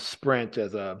a sprint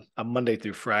as a Monday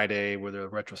through Friday, with a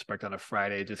retrospect on a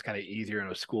Friday, just kind of easier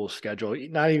in a school schedule.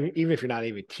 Not even if you're not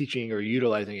even teaching or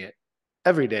utilizing it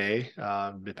every day,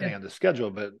 depending on the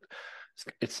schedule, but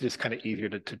it's just kind of easier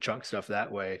to chunk stuff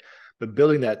that way. But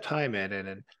building that time in,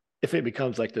 and if it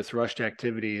becomes like this rushed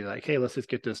activity, like, hey, let's just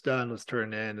get this done, let's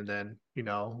turn in, and then,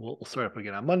 we'll start up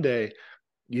again on Monday,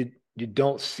 you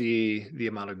don't see the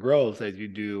amount of growth as you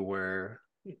do where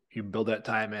you build that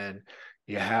time in,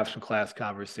 you have some class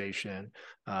conversation,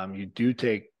 you do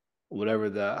take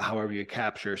however you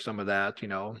capture some of that, in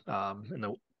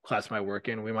the class I work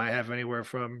in, we might have anywhere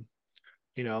from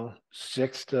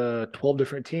 6 to 12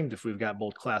 different teams if we've got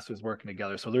both classes working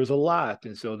together. So there's a lot.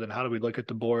 And so then how do we look at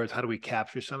the boards? How do we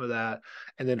capture some of that?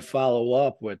 And then follow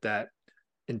up with that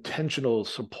intentional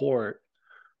support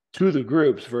to the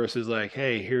groups versus like,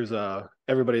 hey,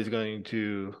 everybody's going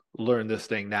to learn this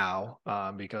thing now,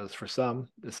 because for some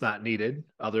it's not needed.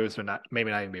 Others are not, maybe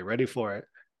not even be ready for it.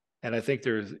 And I think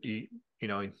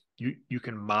you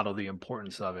can model the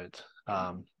importance of it.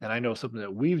 And I know something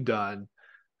that we've done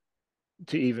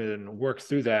to even work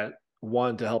through that,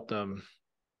 one, to help them.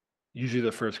 Usually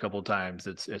the first couple of times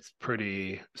it's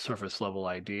pretty surface level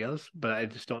ideas, but I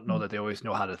just don't know that they always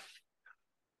know how to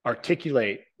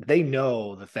articulate. They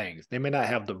know the things, they may not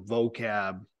have the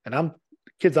vocab, and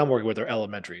kids I'm working with are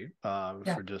elementary,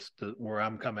 for just where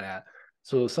I'm coming at.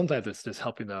 So sometimes it's just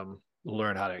helping them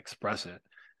learn how to express it.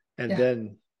 And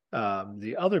then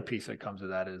the other piece that comes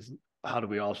with that is, how do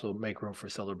we also make room for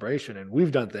celebration? And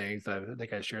we've done things, I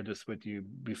think I shared this with you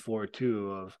before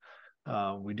too,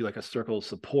 of we do like a circle of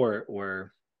support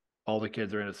where all the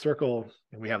kids are in a circle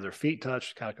and we have their feet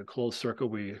touched, kind of like a closed circle.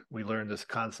 We learned this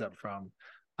concept from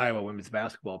Iowa women's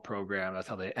basketball program. That's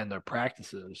how they end their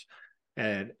practices.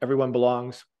 And everyone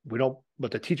belongs.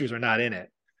 But the teachers are not in it.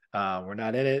 We're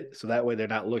not in it. So that way they're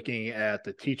not looking at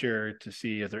the teacher to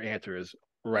see if their answer is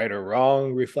right or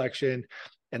wrong reflection.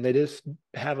 And they just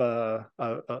have a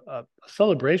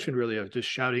celebration really of just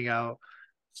shouting out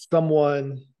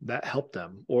someone that helped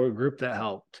them or a group that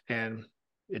helped. And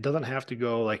it doesn't have to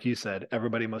go, like you said,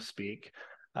 everybody must speak.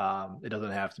 It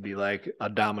doesn't have to be like a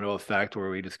domino effect where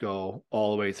we just go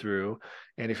all the way through.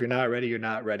 And if you're not ready, you're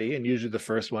not ready. And usually the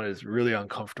first one is really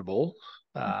uncomfortable.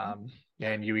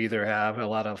 And you either have a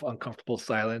lot of uncomfortable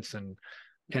silence and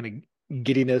kind of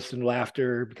giddiness and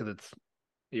laughter because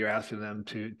you're asking them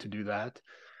to do that.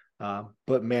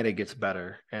 But man, it gets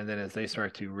better. And then as they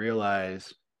start to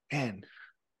realize, man,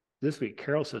 this week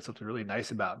Carol said something really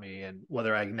nice about me, and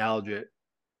whether I acknowledge it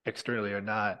externally or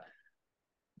not,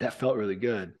 that felt really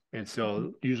good. And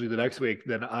so usually the next week,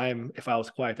 then if I was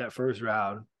quiet that first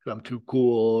round, if I'm too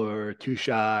cool or too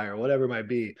shy or whatever it might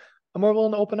be, I'm more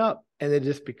willing to open up. And it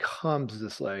just becomes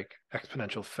this like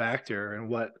exponential factor. And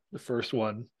what the first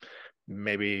one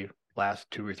maybe last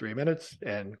 2 or 3 minutes,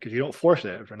 and because you don't force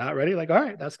it. If they're not ready, like, all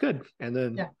right, that's good. And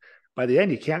then by the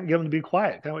end, you can't get them to be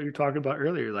quiet. Kind of what you're talking about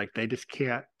earlier. Like they just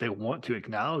can't. They want to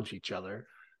acknowledge each other.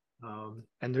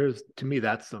 And to me,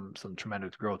 that's some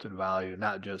tremendous growth and value,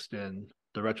 not just in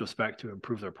the retrospect to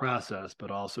improve their process, but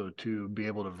also to be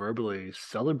able to verbally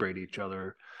celebrate each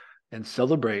other and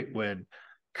celebrate when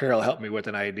Carol helped me with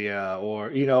an idea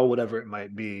or, whatever it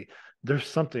might be. There's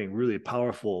something really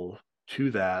powerful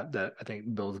to that I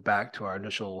think builds back to our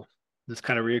initial, this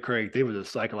kind of reoccurring theme of the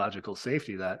psychological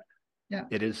safety, that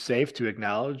it is safe to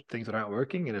acknowledge things that aren't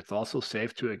working. And it's also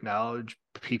safe to acknowledge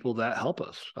people that help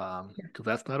us, because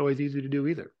that's not always easy to do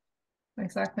either.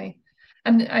 Exactly.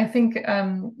 And I think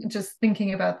just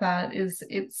thinking about that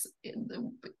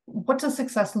what does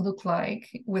success look like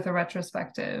with a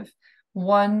retrospective?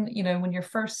 One, when you're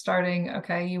first starting,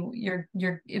 okay,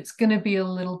 it's going to be a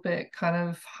little bit kind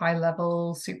of high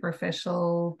level,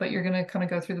 superficial, but you're going to kind of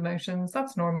go through the motions.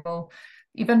 That's normal.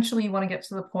 Eventually you want to get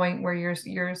to the point where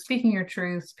you're speaking your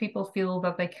truths, people feel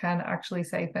that they can actually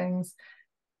say things.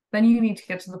 Then you need to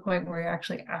get to the point where you're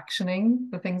actually actioning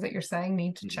the things that you're saying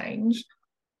need to change.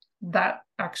 That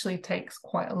actually takes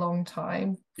quite a long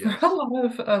time for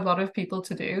a lot of people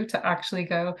to do, to actually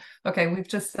go, okay, we've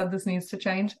just said this needs to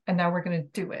change and now we're going to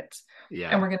do it.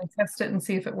 And we're going to test it and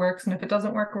see if it works. And if it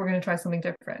doesn't work, we're going to try something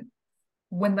different.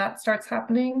 When that starts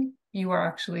happening, you are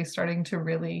actually starting to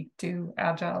really do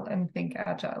Agile and think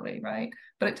agilely, right?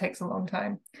 But it takes a long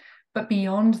time. But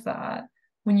beyond that,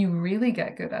 when you really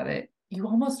get good at it, you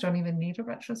almost don't even need a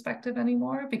retrospective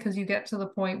anymore, because you get to the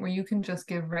point where you can just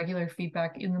give regular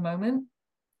feedback in the moment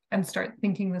and start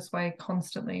thinking this way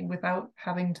constantly without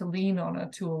having to lean on a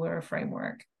tool or a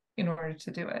framework in order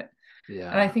to do it.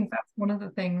 And I think that's one of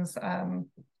the things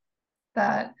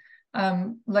that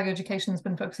Lego Education has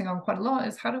been focusing on quite a lot,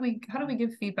 is how do we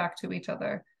give feedback to each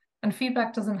other? And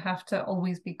feedback doesn't have to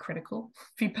always be critical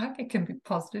feedback. It can be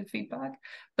positive feedback,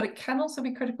 but it can also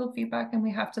be critical feedback. And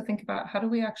we have to think about, how do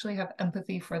we actually have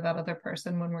empathy for that other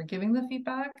person when we're giving the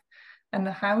feedback? And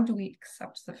how do we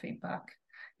accept the feedback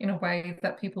in a way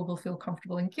that people will feel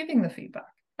comfortable in giving the feedback?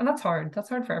 And that's hard. That's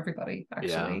hard for everybody, Yeah.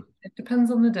 actually. It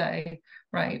depends on the day,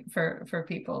 right, for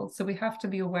people. So we have to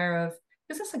be aware of,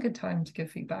 is this a good time to give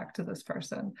feedback to this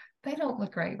person? They don't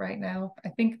look great right now. I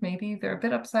think maybe they're a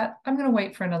bit upset. I'm going to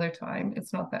wait for another time.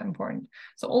 It's not that important.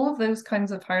 So all of those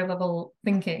kinds of higher level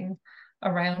thinking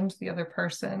around the other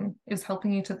person is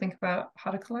helping you to think about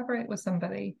how to collaborate with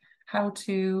somebody, how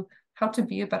to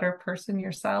be a better person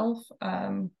yourself.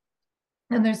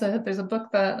 And there's a book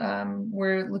that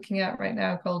we're looking at right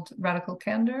now called Radical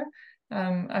Candor.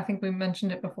 I think we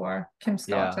mentioned it before. Kim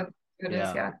Scott, I Yeah. think it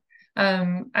is, Yeah.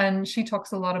 yeah. And she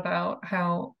talks a lot about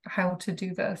how to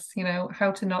do this,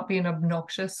 how to not be an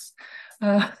obnoxious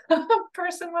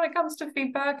person when it comes to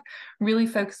feedback, really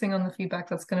focusing on the feedback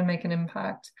that's going to make an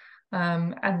impact.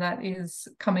 And that is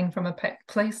coming from a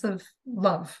place of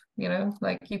love,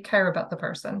 like you care about the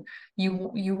person.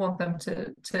 You want them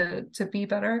to be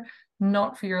better,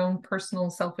 not for your own personal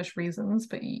selfish reasons,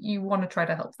 but you want to try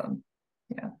to help them.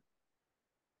 Yeah.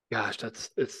 Gosh,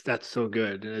 that's so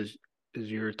good. And as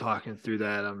you were talking through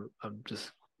that, I'm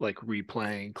just like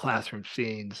replaying classroom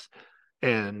scenes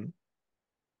and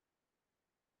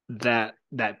that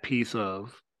piece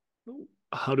of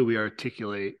how do we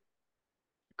articulate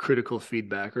critical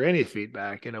feedback or any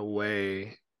feedback in a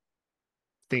way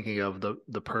thinking of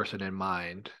the person in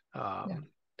mind. Yeah.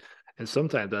 And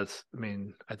sometimes I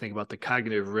mean, I think about the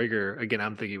cognitive rigor. Again,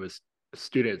 I'm thinking with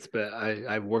students, but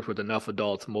I've worked with enough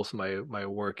adults. Most of my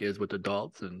work is with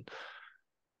adults, and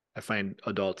I find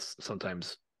adults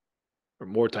sometimes, or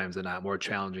more times than not, more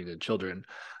challenging than children.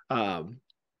 Um,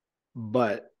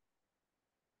 but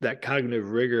that cognitive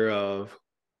rigor of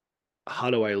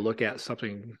how do I look at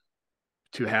something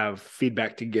to have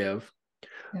feedback to give,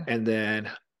 Yeah. and then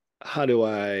how do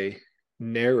I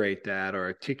narrate that or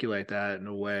articulate that in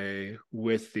a way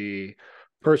with the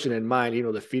person in mind,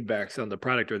 the feedback's on the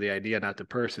product or the idea, not the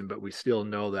person, but we still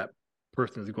know that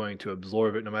person is going to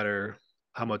absorb it no matter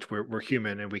how much we're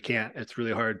human, and we can't, it's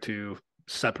really hard to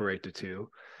separate the two.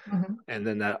 Mm-hmm. And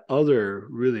then that other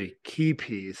really key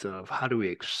piece of how do we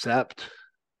accept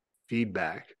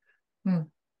feedback, Mm.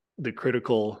 the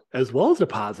critical as well as the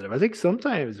positive. I think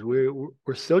sometimes we're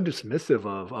so dismissive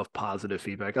of positive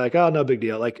feedback. Like, oh, no big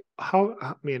deal. Like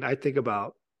I mean, I think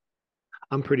about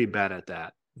I'm pretty bad at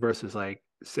that versus like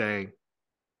saying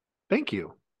thank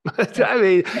you. Yeah. I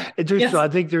mean, Yeah. it just so Yes. I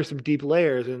think there's some deep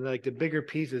layers and like the bigger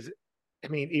pieces. I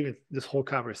mean, even this whole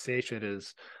conversation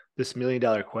is this $1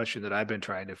 million question that I've been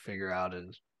trying to figure out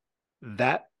is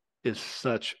that is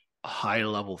such high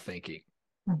level thinking.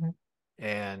 Mm-hmm.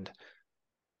 And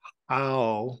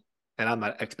how, and I'm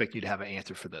not expecting you to have an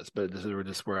answer for this, but this is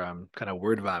just where I'm kind of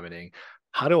word vomiting.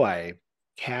 How do I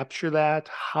capture that?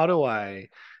 How do I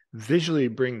visually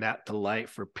bring that to light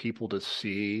for people to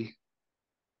see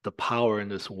the power in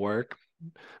this work?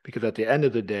 Because at the end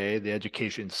of the day, the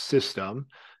education system,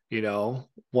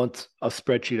 wants a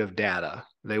spreadsheet of data.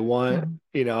 They want,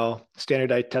 Mm-hmm.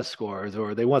 Standardized test scores,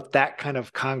 or they want that kind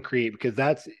of concrete because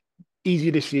that's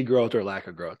easy to see growth or lack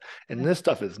of growth. And Yeah. this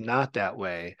stuff is not that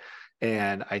way.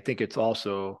 And I think it's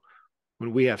also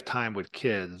when we have time with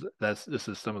kids, this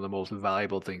is some of the most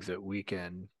valuable things that we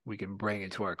can bring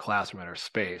into our classroom and our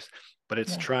space. But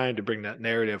it's Yeah. trying to bring that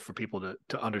narrative for people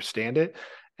to understand it.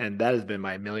 And that has been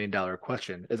my $1 million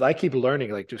question. As I keep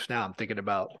learning, like just now, I'm thinking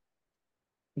about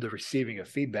the receiving of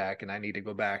feedback, and I need to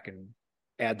go back and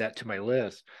add that to my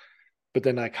list. But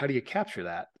then, like, how do you capture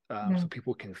that so Mm.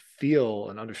 people can feel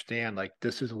and understand, like,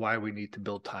 this is why we need to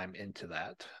build time into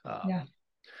that. Yeah.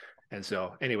 And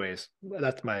so, anyways,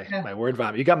 that's my Yeah. my word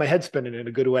vomit. You got my head spinning in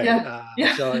a good way. Yeah.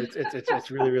 Yeah. So it's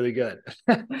really really good.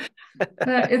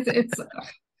 It's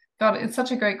God, it's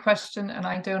such a great question, and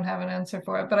I don't have an answer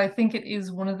for it. But I think it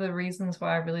is one of the reasons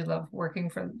why I really love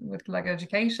working with Lego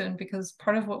Education, because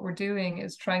part of what we're doing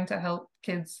is trying to help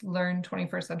kids learn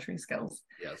 21st century skills.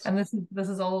 Yes. And this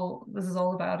is all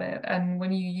about it. And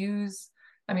when you use,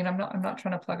 I mean, I'm not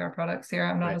trying to plug our products here.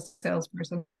 I'm not Right. a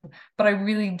salesperson, but I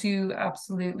really do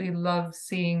absolutely love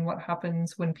seeing what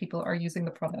happens when people are using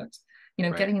the product.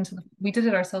 Right. Getting into we did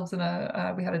it ourselves we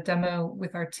had a demo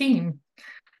with our team.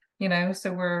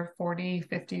 So we're 40,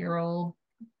 50-year-old,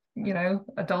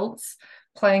 adults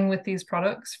playing with these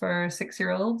products for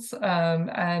 6-year-olds.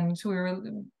 And we were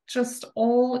just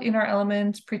all in our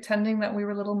element, pretending that we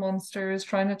were little monsters,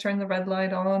 trying to turn the red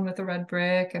light on with the red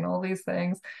brick and all these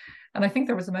things. And I think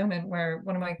there was a moment where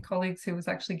one of my colleagues who was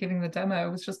actually giving the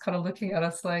demo was just kind of looking at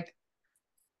us like,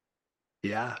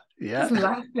 Yeah. just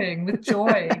laughing with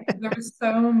joy. There was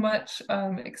so much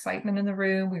excitement in the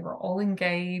room. We were all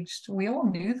engaged. We all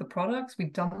knew the products.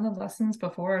 We'd done the lessons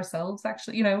before ourselves,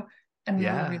 actually, and we were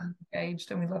Yeah. really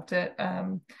engaged and we loved it.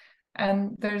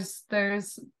 And there's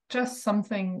just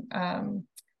something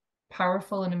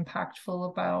powerful and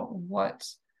impactful about what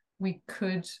we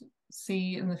could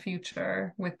see in the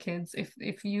future with kids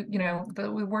if you know the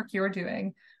work you're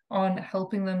doing on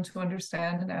helping them to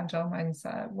understand an agile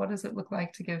mindset. What does it look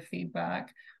like to give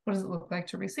feedback? What does it look like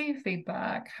to receive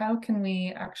feedback? How can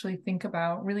we actually think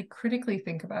about, really critically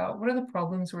think about, what are the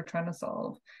problems we're trying to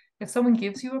solve? If someone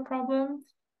gives you a problem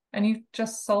and you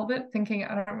just solve it thinking,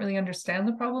 I don't really understand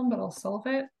the problem, but I'll solve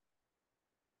it,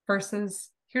 versus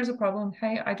here's a problem,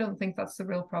 hey, I don't think that's the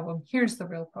real problem, here's the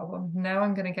real problem, now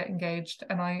I'm going to get engaged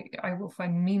and I will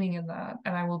find meaning in that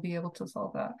and I will be able to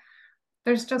solve that.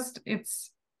 There's just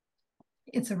it's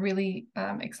a really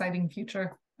exciting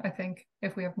future, I think,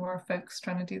 if we have more folks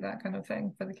trying to do that kind of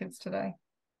thing for the kids today.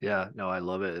 Yeah, no, I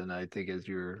love it. And I think as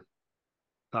you're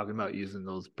talking about using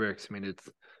those bricks, I mean, it's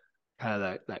kind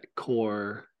of that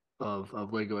core of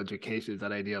Lego education is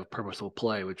that idea of purposeful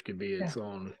play, which can be its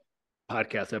own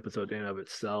podcast episode in and of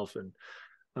itself. And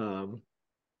um,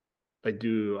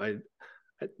 I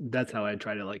that's how I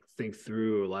try to like think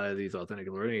through a lot of these authentic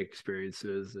learning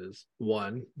experiences. Is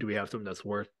one, do we have something that's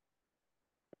worth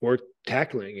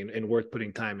tackling and worth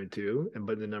putting time into? And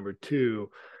but then number two,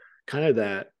 kind of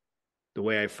that the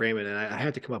way I frame it, and I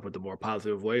had to come up with a more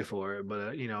positive way for it.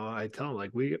 But you know, I tell them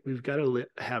like we've got to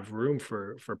have room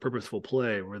for purposeful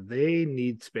play where they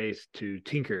need space to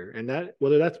tinker, and that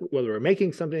whether we're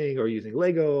making something or using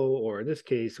Lego, or in this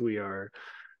case we are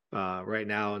right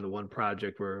now in the one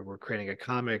project where we're creating a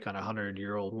comic on a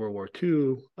 100-year-old World War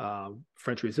II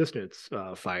French resistance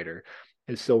fighter,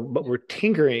 and so but we're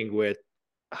tinkering with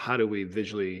how do we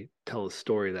visually tell a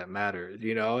story that matters,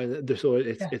 you know? And so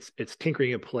it's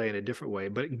tinkering and play in a different way,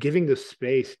 but giving the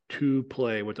space to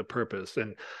play with a purpose.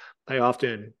 And I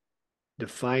often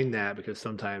define that because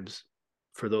sometimes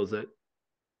for those that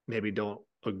maybe don't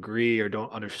agree or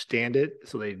don't understand it,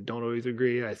 so they don't always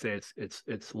agree, I say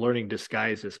it's learning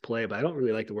disguised as play, but I don't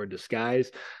really like the word disguise.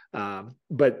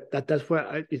 But that's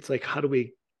what it's like, how do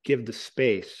we give the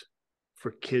space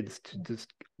for kids to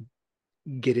just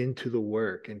get into the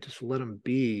work and just let them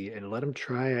be and let them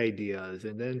try ideas,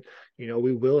 and then you know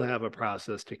we will have a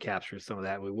process to capture some of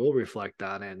that, we will reflect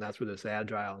on it, and that's where this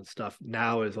agile and stuff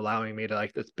now is allowing me to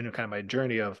like, that's been kind of my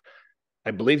journey of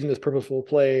I believed in this purposeful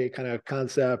play kind of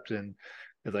concept, and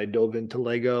as I dove into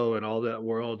Lego and all that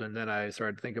world, and then I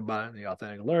started to think about it in the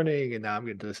authentic learning, and now I'm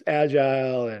getting to this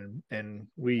agile, and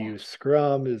we use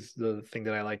Scrum is the thing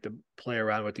that I like to play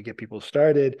around with to get people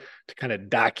started, to kind of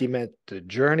document the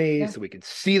journey so we can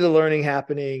see the learning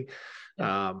happening.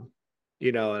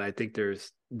 You know, and I think there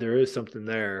is something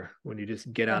there when you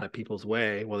just get out of people's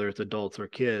way, whether it's adults or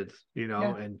kids, you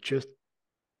know, and just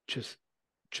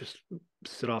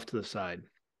sit off to the side.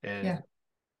 And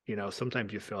you know,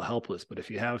 sometimes you feel helpless, but if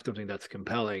you have something that's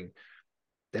compelling,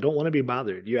 they don't want to be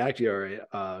bothered. You actually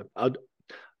are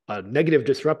a negative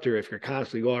disruptor if you're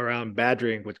constantly going around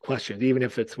badgering with questions, even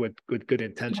if it's with good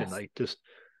intention. Like just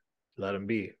let them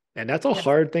be. And that's a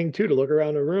hard thing too, to look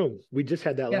around the room. We just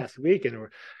had that last week, and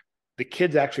the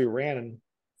kids actually ran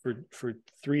for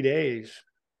 3 days,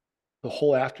 the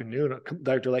whole afternoon.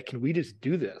 They're like, "Can we just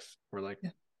do this?" We're like,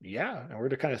 "Yeah," and we're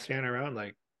just kind of standing around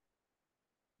like,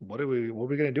 what are we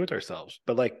going to do with ourselves?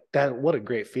 But like that, what a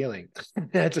great feeling.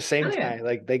 At the same time,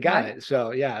 like they got it.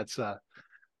 So yeah, it's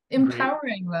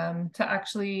empowering them to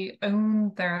actually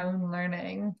own their own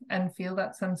learning and feel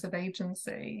that sense of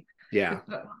agency. Yeah.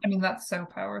 I mean, that's so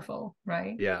powerful,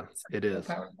 right? Yeah, it is.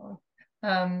 So powerful.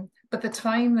 But the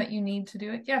time that you need to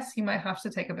do it, yes, you might have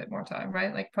to take a bit more time,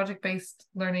 right? Like project-based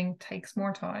learning takes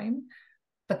more time,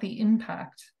 but the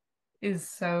impact is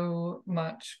so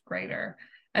much greater.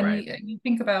 And you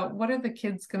think about, what are the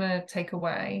kids going to take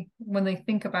away when they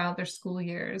think about their school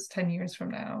years 10 years from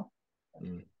now?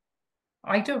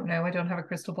 I don't know. I don't have a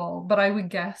crystal ball, but I would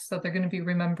guess that they're going to be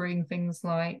remembering things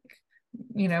like,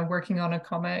 you know, working on a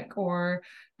comic or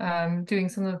doing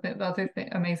some of the other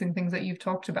amazing things that you've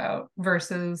talked about,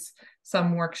 versus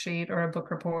some worksheet or a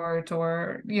book report,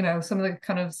 or, you know, some of the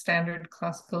kind of standard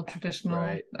classical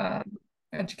traditional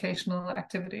educational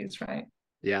activities, right?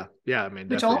 Yeah, I mean,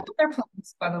 which all have their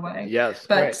plans, by the way. Yes,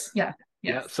 but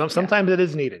sometimes it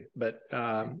is needed, but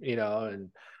you know, and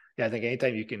I think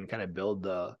anytime you can kind of build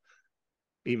the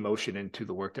emotion into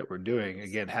the work that we're doing,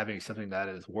 again, having something that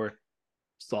is worth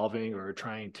solving or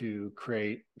trying to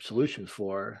create solutions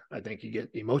for, I think you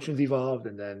get emotions evolved,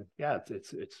 and then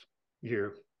it's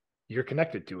you're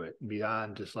connected to it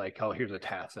beyond just like, oh, here's a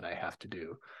task that I have to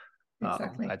do.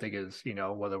 Exactly. I think is, you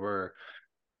know, whether we're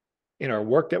in our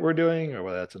work that we're doing or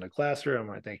whether that's in a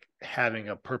classroom, I think having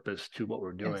a purpose to what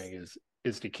we're doing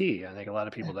is the key. I think a lot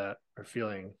of people that are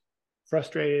feeling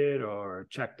frustrated or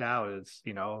checked out, it's,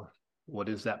 what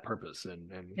is that purpose? And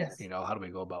Yes. How do we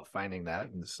go about finding that?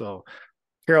 And so,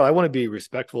 Carol, I want to be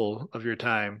respectful of your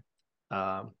time,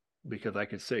 because I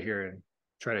could sit here and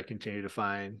try to continue to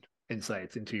find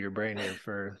insights into your brain here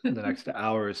for the next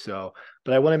hour or so.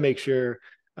 But I want to make sure,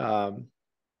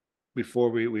 before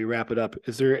we wrap it up,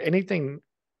 is there anything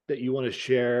that you want to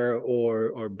share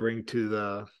or bring to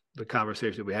the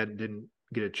conversation that we didn't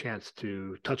get a chance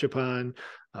to touch upon,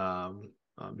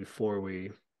 before we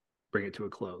bring it to a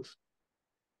close?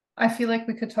 I feel like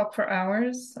we could talk for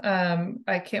hours.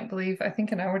 I can't believe, I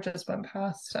think an hour just went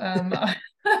past.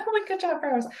 We could talk for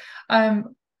hours.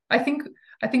 I think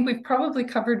we've probably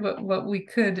covered what we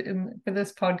could for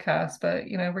this podcast, but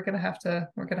we're gonna have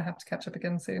to catch up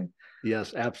again soon.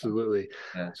 Yes, absolutely.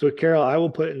 Yeah. So, Carol, I will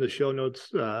put in the show notes,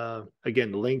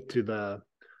 again, the link to the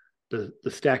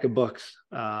stack of books,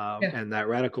 and that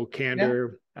Radical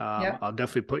Candor. I'll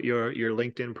definitely put your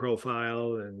LinkedIn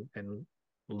profile and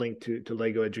link to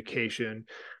Lego Education.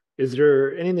 Is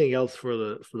there anything else for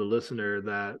the listener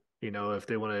that, if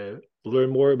they want to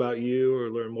learn more about you or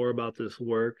learn more about this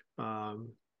work,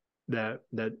 that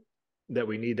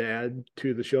we need to add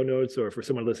to the show notes, or for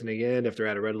someone listening in, if they're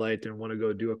at a red light and want to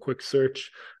go do a quick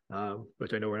search,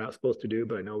 which I know we're not supposed to do,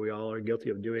 but I know we all are guilty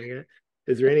of doing it.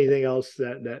 Is there anything else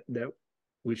that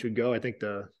we should go? I think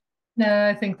No,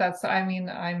 I think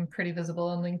I'm pretty visible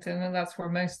on LinkedIn, and that's where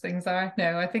most things are.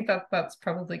 No, I think that's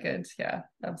probably good. Yeah,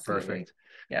 absolutely. Perfect.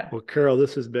 Yeah. Well, Carol,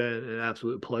 this has been an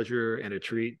absolute pleasure and a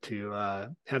treat to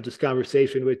have this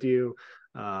conversation with you.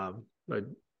 I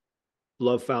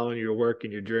love following your work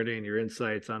and your journey and your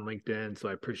insights on LinkedIn. So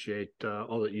I appreciate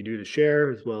all that you do to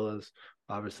share, as well as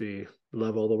obviously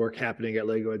love all the work happening at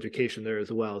Lego Education there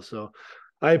as well. So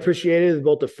I appreciate it as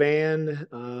both a fan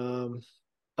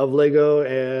of Lego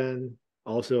and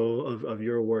also of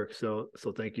your work. So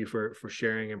thank you for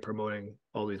sharing and promoting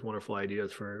all these wonderful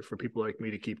ideas for people like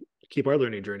me to keep our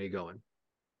learning journey going.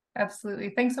 Absolutely.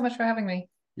 Thanks so much for having me.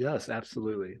 Yes,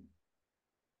 absolutely.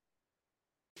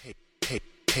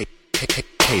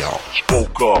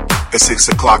 Woke up at 6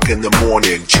 o'clock in the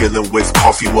morning, chilling with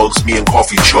coffee mugs, me and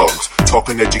coffee chugs,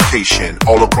 talking education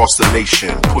all across the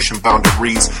nation, pushing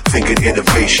boundaries, thinking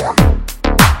innovation.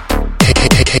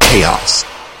 Chaos.